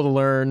it'd be cool to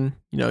learn,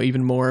 you know,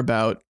 even more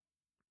about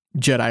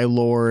Jedi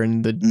lore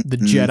and the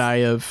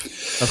Jedi of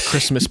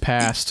Christmas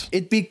past.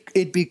 It'd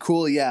be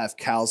cool, if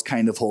Cal's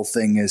kind of whole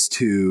thing is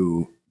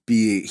to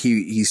be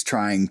he's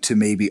trying to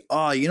maybe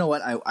you know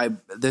what, I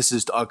this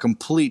is a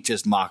complete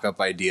just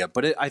mock-up idea,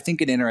 but I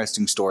think an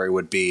interesting story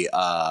would be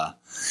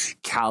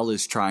Cal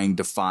is trying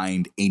to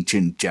find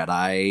ancient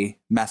Jedi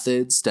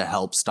methods to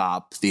help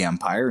stop the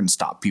Empire and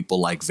stop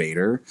people like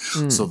Vader.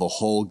 So the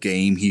whole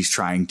game he's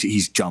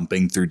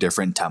jumping through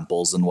different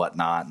temples and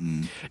whatnot.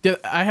 And yeah,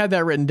 I had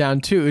that written down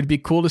too. It'd be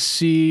cool to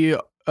see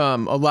a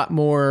lot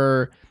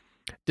more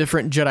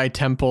different Jedi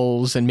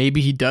temples, and maybe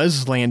he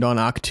does land on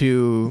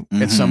Ahch-To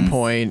at some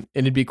point,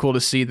 and it'd be cool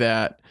to see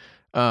that.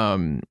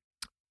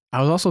 I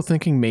was also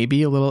thinking maybe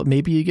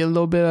you get a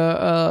little bit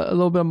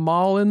of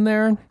Maul in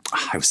there.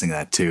 I was thinking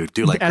that too.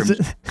 Do like as a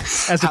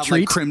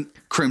treat,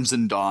 like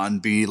Crimson Dawn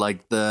be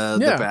like the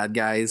bad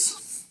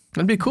guys.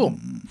 That'd be cool.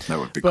 That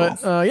would be cool.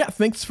 But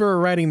thanks for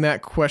writing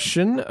that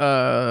question.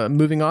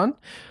 Moving on.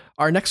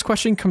 Our next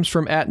question comes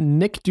from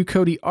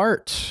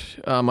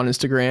 @NickDucoteArt on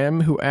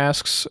Instagram, who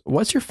asks,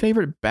 what's your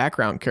favorite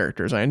background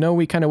characters? I know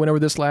we kind of went over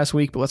this last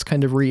week, but let's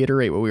kind of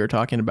reiterate what we were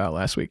talking about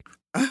last week.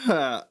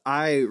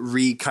 I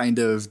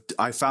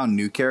found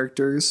new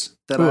characters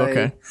that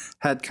I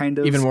had kind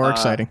of even more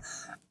exciting.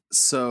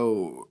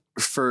 So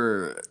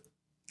for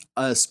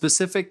a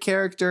specific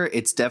character,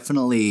 it's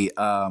definitely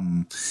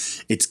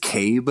it's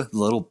Cabe, the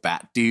little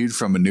bat dude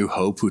from A New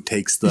Hope, who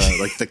takes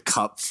the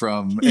cup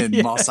from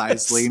in Mos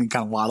Eisley and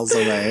kind of waddles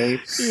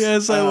away.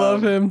 Yes, I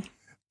love him.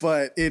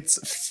 But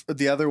it's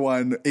the other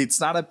one. It's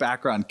not a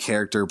background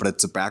character, but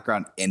it's a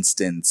background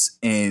instance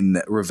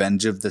in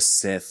Revenge of the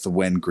Sith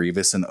when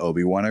Grievous and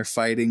Obi-Wan are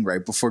fighting.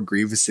 Right before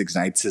Grievous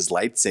ignites his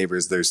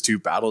lightsabers, there's two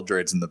battle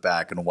droids in the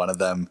back, and one of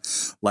them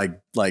like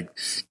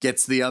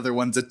gets the other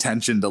one's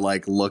attention to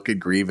like look at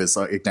Grievous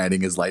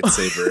igniting his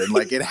lightsaber, and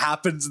like it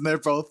happens, and they're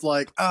both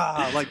like,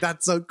 like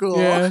that's so cool.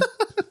 Yeah,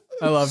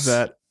 I love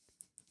that.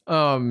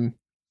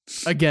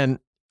 Again,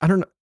 I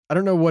don't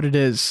know what it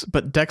is,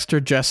 but Dexter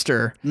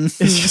Jester is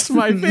just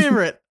my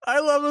favorite. I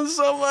love him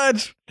so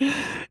much.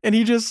 And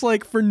he just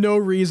like for no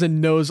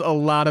reason knows a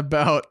lot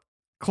about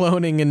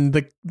cloning and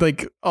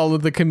the all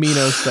of the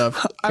Camino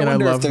stuff. I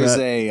wonder if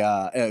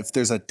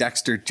there's a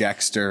Dexter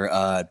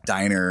Jester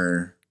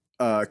diner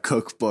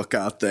cookbook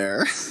out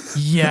there.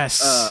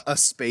 Yes. A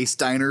space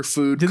diner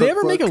food Did they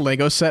ever make a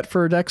Lego set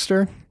for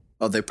Dexter?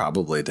 Oh, they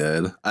probably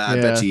did.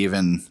 I bet you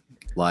even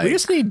like... We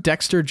just need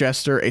Dexter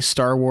Jester, a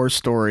Star Wars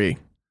story.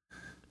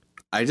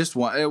 I just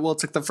want... Well,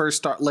 it's like the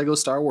first Lego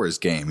Star Wars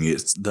game.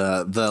 It's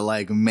the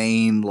like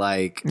main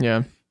like...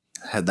 Yeah.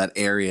 Had that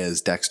area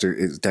is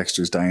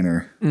Dexter's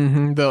Diner.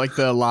 Mm-hmm.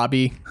 The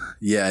lobby.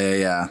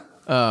 Yeah.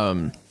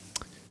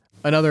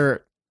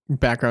 Another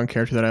background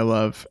character that I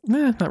love.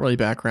 Not really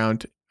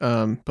background.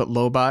 But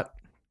Lobot.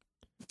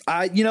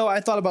 I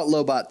thought about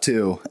Lobot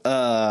too.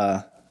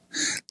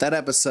 That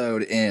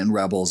episode in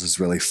Rebels is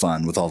really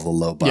fun with all the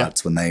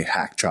Lobots when they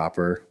hack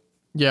Chopper.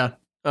 Yeah.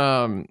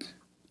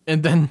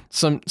 And then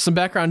some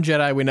background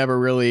Jedi we never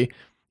really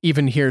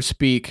even hear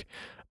speak,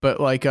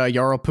 but like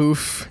Yarl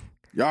Poof.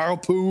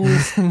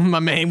 My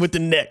man with the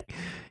neck.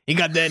 He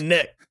got that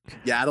neck.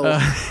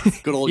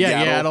 Yaddle. Good old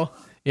Yaddle.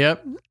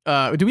 Yep.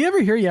 Do we ever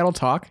hear Yaddle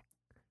talk?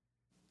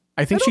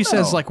 I think she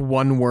says like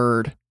one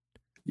word.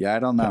 Yeah, I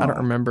don't know. I don't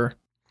remember.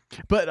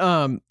 But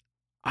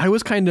I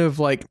was kind of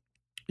like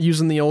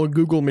using the old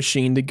Google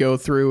machine to go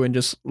through and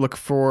just look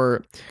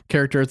for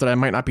characters that I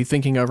might not be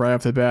thinking of right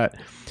off the bat.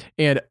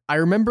 And I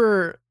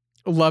remember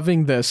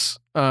loving this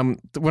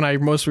when I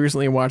most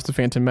recently watched The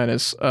Phantom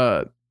Menace.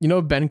 Ben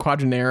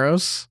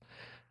Quadraneros?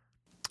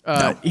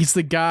 No. He's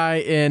the guy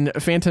in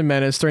Phantom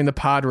Menace during the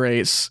pod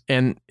race,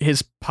 and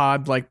his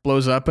pod like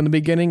blows up in the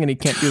beginning and he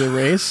can't do the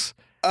race.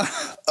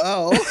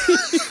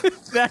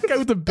 That guy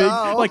with the big,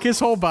 like his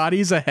whole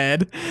body's a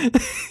head.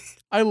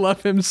 I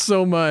love him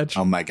so much.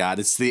 Oh my god,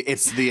 it's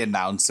the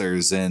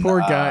announcers in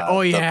poor guy.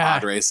 The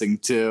pod racing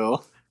too.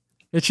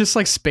 It's just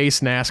like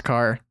space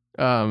NASCAR.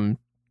 And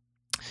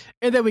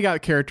then we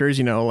got characters,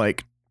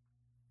 like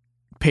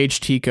Paige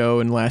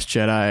Tico in Last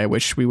Jedi. I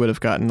wish we would have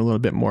gotten a little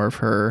bit more of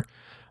her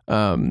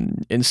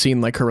and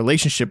seen like her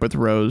relationship with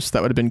Rose.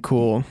 That would have been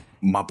cool.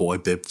 My boy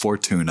Bib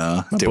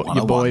Fortuna. Your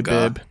boy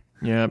Bib.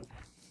 Yep.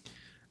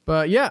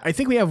 But yeah, I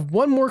think we have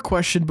one more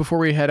question before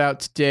we head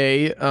out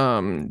today.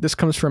 This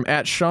comes from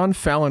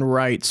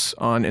 @SeanFallonWrites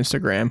on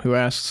Instagram, who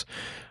asks,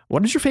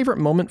 what is your favorite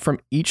moment from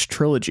each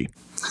trilogy?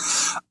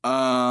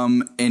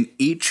 In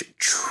each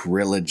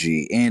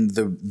trilogy and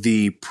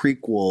the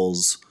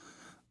prequels,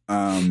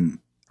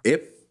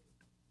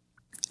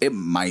 it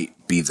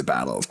might be the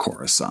Battle of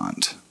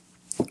Coruscant.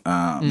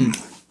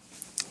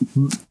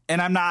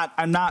 And I'm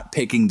not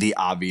picking the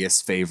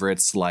obvious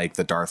favorites like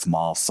the Darth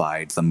Maul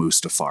fight, the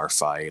Mustafar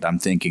fight. I'm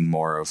thinking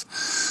more of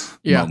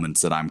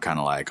moments that I'm kind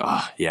of like,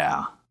 oh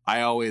yeah.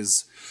 I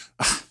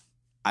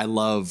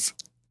love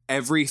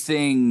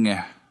everything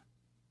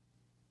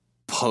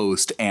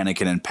post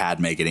Anakin and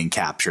Padme getting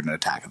captured in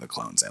Attack of the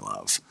Clones. I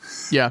love.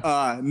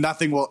 Yeah.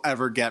 Nothing will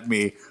ever get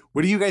me.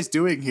 What are you guys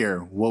doing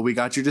here? Well, we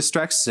got your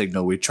distress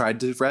signal. We tried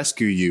to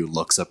rescue you.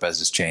 Looks up as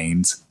his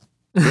chains.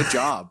 Good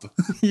job.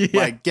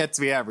 Like gets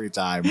me every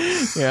time.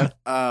 Yeah.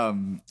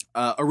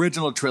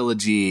 Original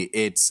trilogy,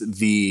 it's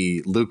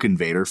the Luke and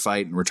Vader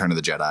fight in Return of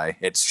the Jedi.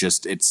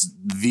 It's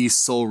the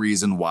sole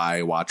reason why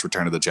I watch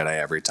Return of the Jedi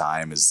every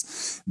time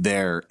is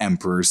their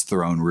Emperor's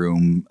throne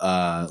room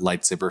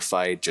lightsaber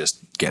fight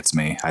just gets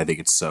me. I think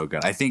it's so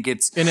good. I think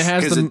it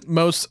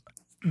has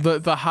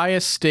the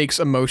highest stakes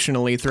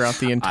emotionally throughout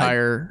the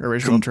entire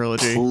original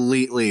trilogy.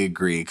 Completely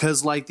agree.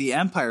 Because like the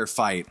Empire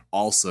fight,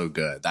 also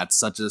good. That's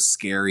such a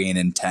scary and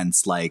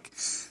intense, like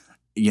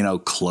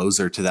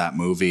closer to that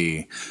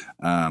movie.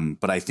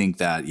 But I think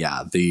that,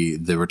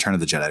 the Return of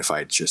the Jedi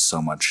fight is just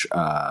so much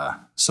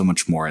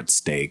more at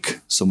stake,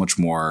 so much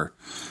more,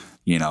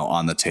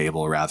 on the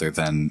table rather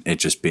than it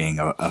just being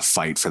a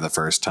fight for the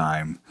first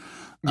time.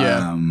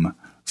 Yeah.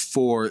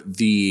 For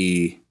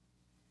the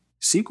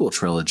sequel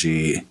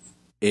trilogy,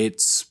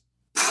 it's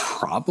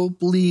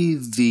probably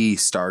the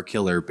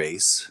Starkiller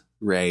base,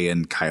 Rey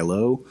and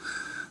Kylo,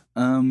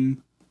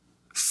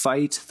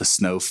 fight, the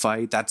snow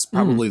fight. That's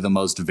probably the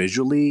most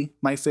visually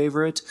my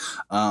favorite.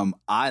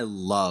 I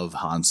love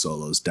Han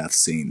Solo's death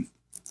scene.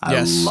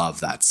 I love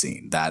that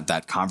scene.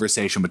 That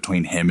conversation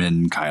between him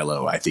and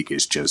Kylo, I think,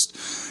 is just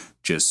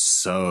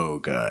so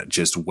good.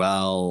 Just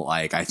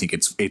I think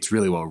it's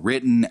really well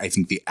written. I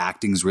think the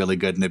acting's really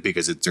good in it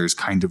because there's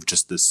kind of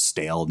just this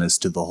staleness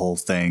to the whole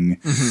thing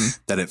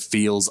that it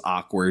feels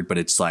awkward, but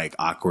it's like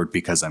awkward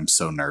because I'm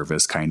so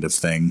nervous kind of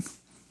thing.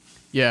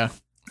 Yeah.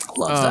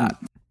 Love that.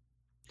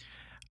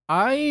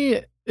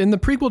 In the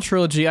prequel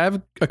trilogy, I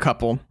have a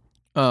couple,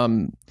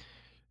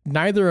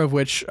 neither of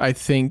which I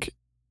think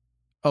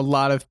a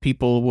lot of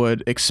people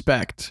would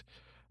expect.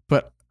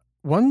 But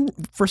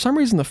for some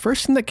reason, the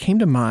first thing that came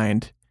to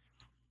mind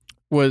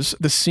was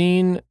the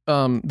scene,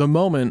 the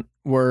moment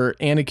where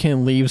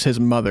Anakin leaves his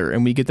mother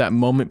and we get that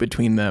moment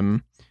between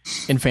them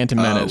in Phantom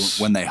Menace.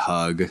 When they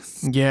hug.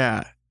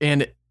 Yeah.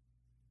 And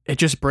it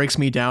just breaks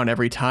me down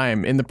every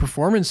time. And the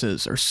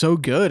performances are so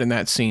good in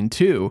that scene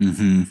too.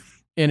 Mm-hmm.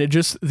 And it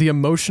just, the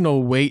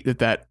emotional weight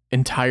that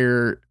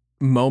entire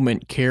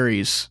moment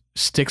carries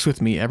sticks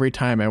with me every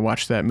time I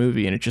watch that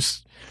movie. And it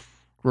just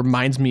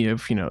reminds me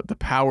of, the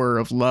power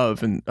of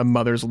love and a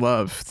mother's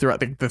love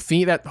throughout the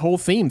theme, that whole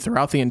theme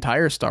throughout the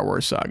entire Star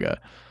Wars saga.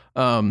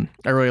 I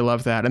really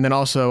love that. And then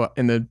also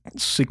in the in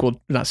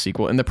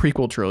the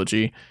prequel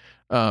trilogy,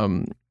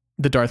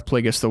 the Darth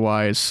Plagueis the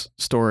Wise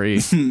story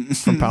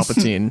from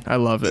Palpatine. I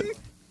love it.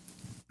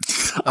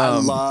 I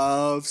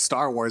love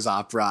Star Wars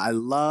opera. I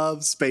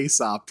love space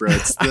opera.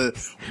 It's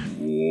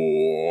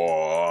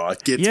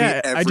it gets me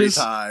every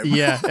time.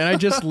 Yeah, and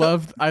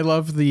I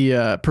love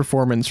the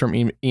performance from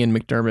Ian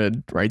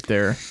McDiarmid right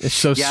there. It's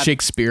so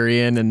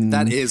Shakespearean, and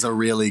that is a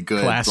really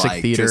good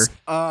classic theater.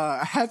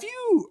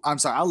 I'm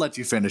sorry, I'll let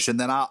you finish, and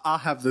then I'll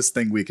have this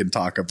thing we can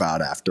talk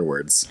about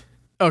afterwards.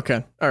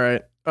 Okay, all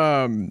right.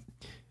 And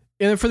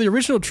then for the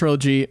original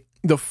trilogy,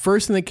 the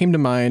first thing that came to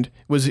mind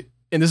was,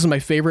 and this is my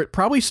favorite,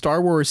 probably Star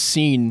Wars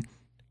scene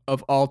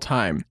of all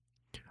time,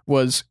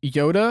 was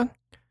Yoda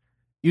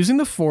using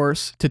the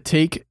Force to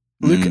take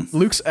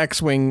Luke's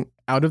X-Wing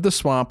out of the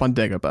swamp on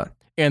Dagobah.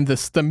 And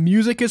the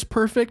music is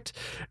perfect.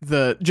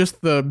 The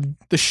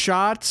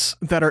shots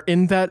that are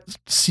in that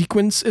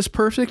sequence is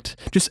perfect.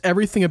 Just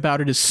everything about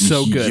it is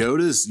so good.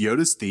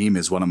 Yoda's theme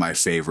is one of my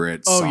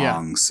favorite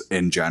songs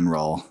in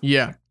general.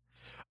 Yeah.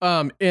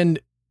 And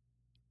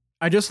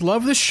I just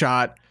love the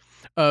shot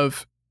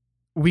of,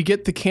 we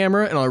get the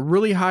camera in a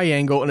really high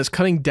angle and it's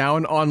cutting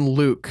down on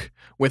Luke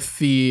with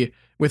the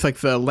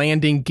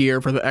landing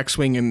gear for the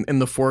X-Wing in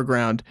the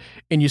foreground.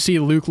 And you see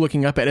Luke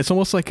looking up at it. It's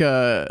almost like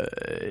a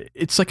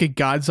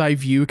God's eye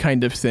view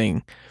kind of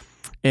thing.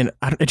 And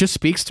it just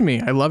speaks to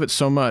me. I love it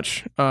so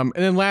much. And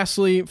then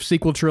lastly,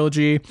 sequel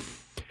trilogy.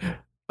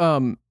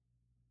 You'll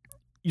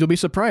be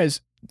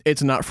surprised.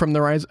 It's not from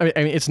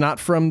it's not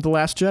from The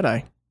Last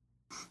Jedi.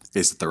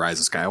 Is it The Rise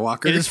of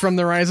Skywalker? It is from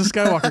The Rise of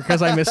Skywalker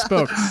because I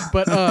misspoke.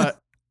 But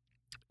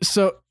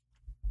so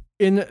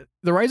in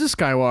The Rise of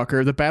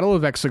Skywalker, the Battle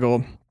of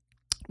Exegol,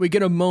 we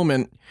get a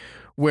moment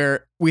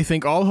where we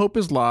think all hope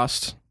is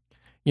lost.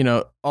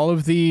 All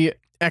of the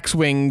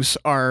X-Wings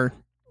are,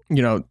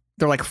 they're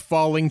like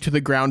falling to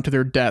the ground to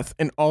their death.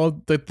 And all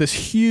of this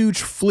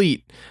huge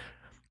fleet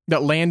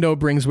that Lando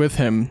brings with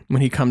him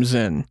when he comes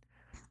in.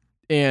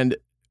 And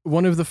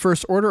one of the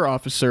First Order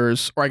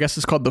officers, or I guess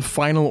it's called the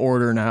Final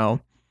Order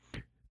now,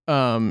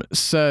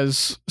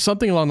 says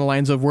something along the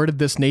lines of, where did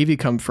this Navy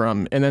come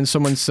from? And then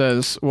someone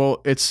says,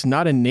 well, it's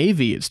not a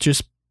Navy, it's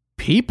just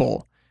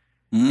people.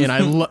 Mm-hmm. And I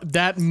love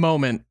that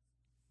moment.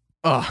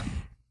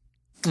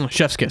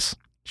 Chef's kiss.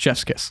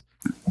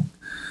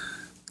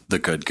 The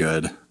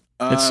good.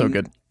 It's so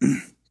good.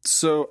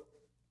 So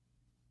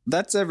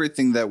that's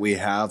everything that we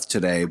have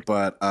today,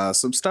 but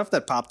some stuff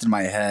that popped in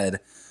my head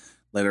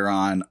later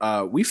on.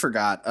 We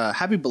forgot,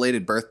 happy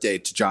belated birthday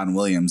to John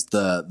Williams,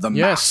 the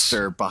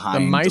master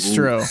behind the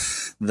maestro,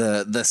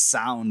 the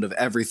sound of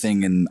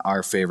everything in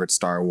our favorite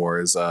Star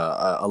Wars,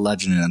 a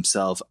legend in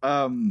himself.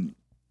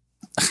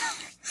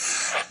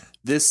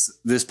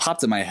 This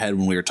popped in my head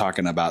when we were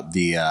talking about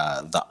the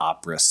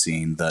opera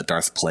scene, the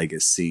Darth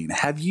Plagueis scene.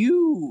 Have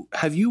you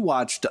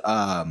watched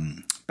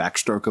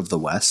Backstroke of the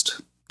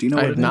West? Do you know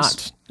what it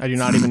is? I do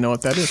not even know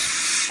what that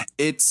is.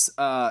 It's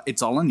all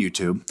on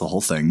YouTube, the whole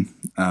thing.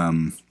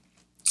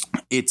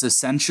 It's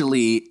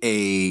essentially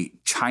a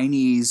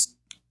Chinese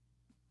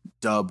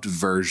dubbed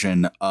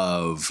version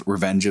of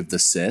Revenge of the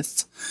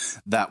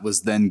Sith that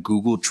was then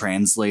Google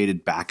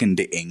translated back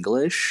into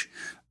English,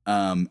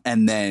 and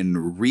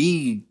then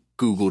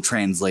Google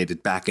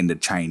translated back into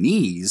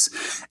Chinese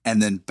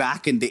and then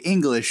back into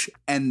English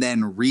and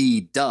then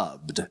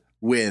redubbed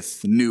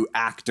with new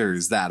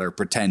actors that are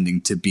pretending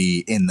to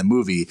be in the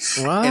movie.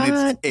 What?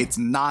 And it's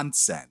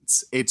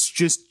nonsense. It's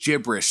just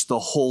gibberish the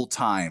whole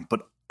time.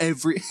 But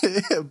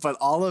but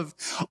all of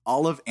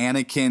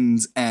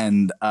Anakin's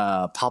and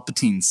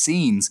Palpatine's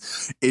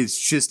scenes is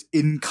just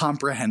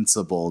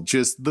incomprehensible.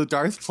 Just the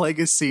Darth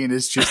Plagueis scene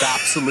is just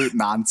absolute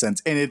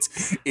nonsense, and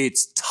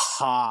it's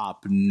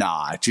top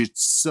notch.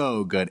 It's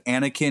so good.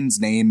 Anakin's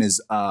name is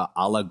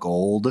Ala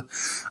Gold.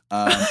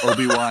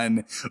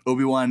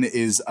 Obi-Wan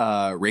is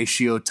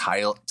Ratio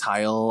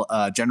Tile.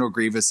 General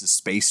Grievous is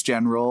Space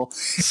General.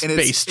 And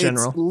Space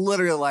General. It's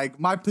literally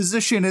like, my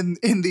position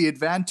in the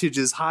advantage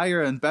is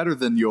higher and better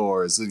than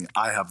yours, and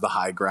I have the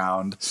high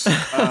ground.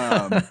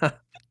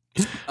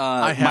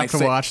 I have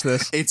to watch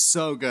this. It's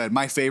so good.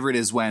 My favorite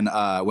is when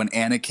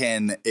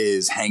Anakin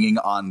is hanging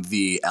on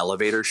the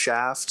elevator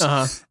shaft,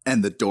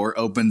 and the door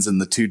opens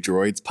and the two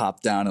droids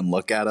pop down and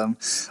look at him.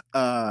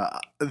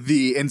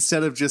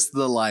 Instead of just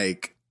the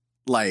like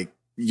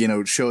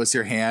show us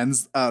your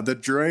hands, the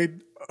droid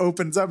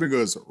opens up and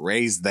goes,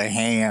 raise the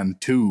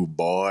hand too,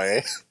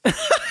 boy.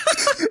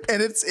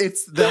 And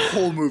it's the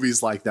whole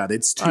movie's like that.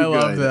 It's too good. I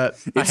love that.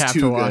 I have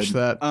to watch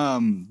that.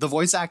 The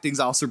voice acting's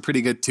also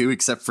pretty good too,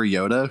 except for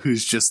Yoda,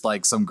 who's just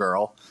like some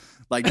girl.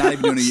 Like not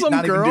even doing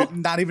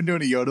not even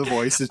doing a Yoda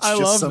voice.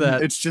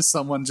 It's just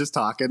someone just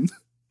talking.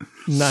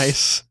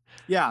 Nice.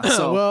 Yeah,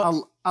 so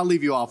well, I'll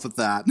leave you off with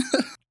that.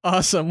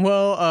 Awesome.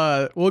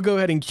 Well, we'll go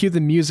ahead and cue the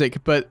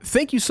music, but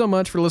thank you so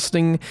much for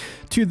listening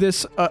to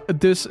this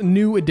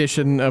new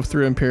edition of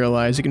Through Imperial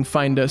Eyes. You can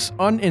find us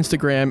on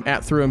Instagram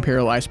at Through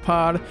Imperial Eyes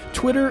Pod,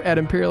 Twitter at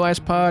Imperial Eyes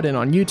Pod, and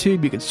on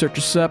YouTube you can search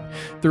us up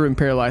Through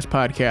Imperial Eyes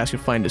Podcast.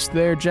 You'll find us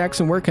there.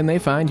 Jackson, where can they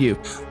find you?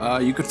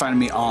 You can find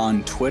me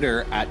on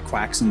Twitter at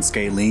Quackson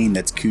Scalene.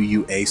 That's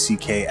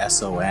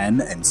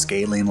Quackson, and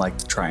Scalene like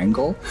the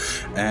triangle.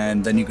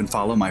 And then you can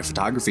follow my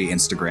photography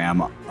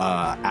Instagram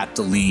at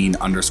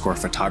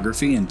Deleen_photography,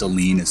 and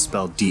Deleen is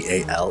spelled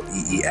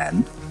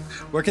Daleen.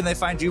 Where can they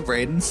find you,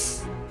 Braden?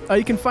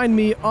 You can find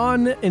me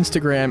on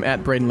Instagram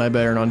at Braden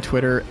Ledbetter and on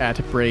Twitter at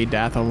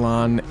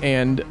Braydathalon.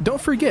 And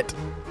don't forget,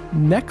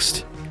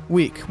 next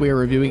week we are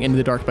reviewing Into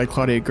the Dark by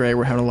Claudia Gray.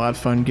 We're having a lot of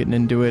fun getting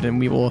into it, and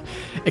we will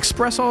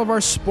express all of our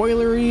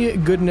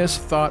spoilery goodness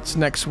thoughts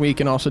next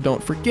week. And also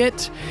don't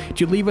forget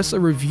to leave us a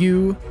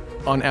review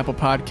on Apple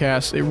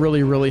Podcasts. It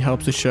really, really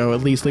helps the show. At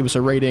least leave us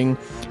a rating.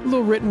 A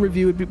little written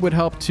review would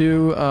help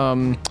too.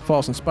 Follow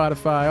us on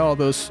Spotify, all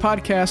those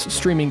podcast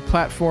streaming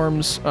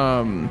platforms.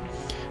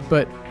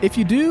 But if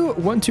you do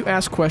want to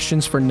ask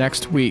questions for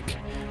next week,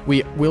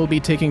 we will be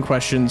taking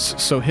questions.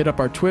 So hit up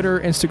our Twitter,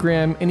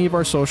 Instagram, any of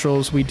our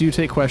socials. We do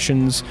take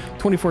questions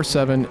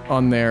 24/7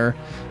 on there.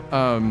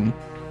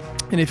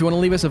 And if you want to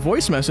leave us a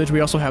voice message,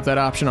 we also have that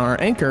option on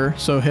our Anchor.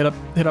 So hit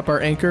up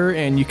our Anchor,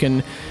 and you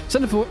can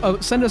send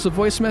us a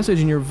voice message,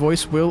 and your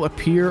voice will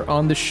appear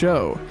on the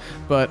show.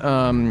 But do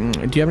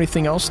you have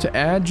anything else to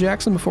add,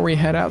 Jackson, before we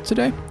head out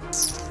today?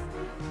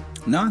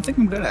 No, I think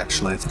I'm good,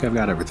 actually. I think I've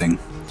got everything.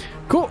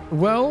 Cool.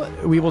 Well,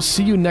 we will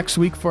see you next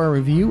week for our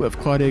review of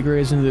Claudia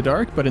Gray's Into the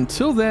Dark. But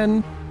until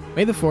then,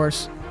 may the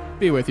Force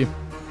be with you.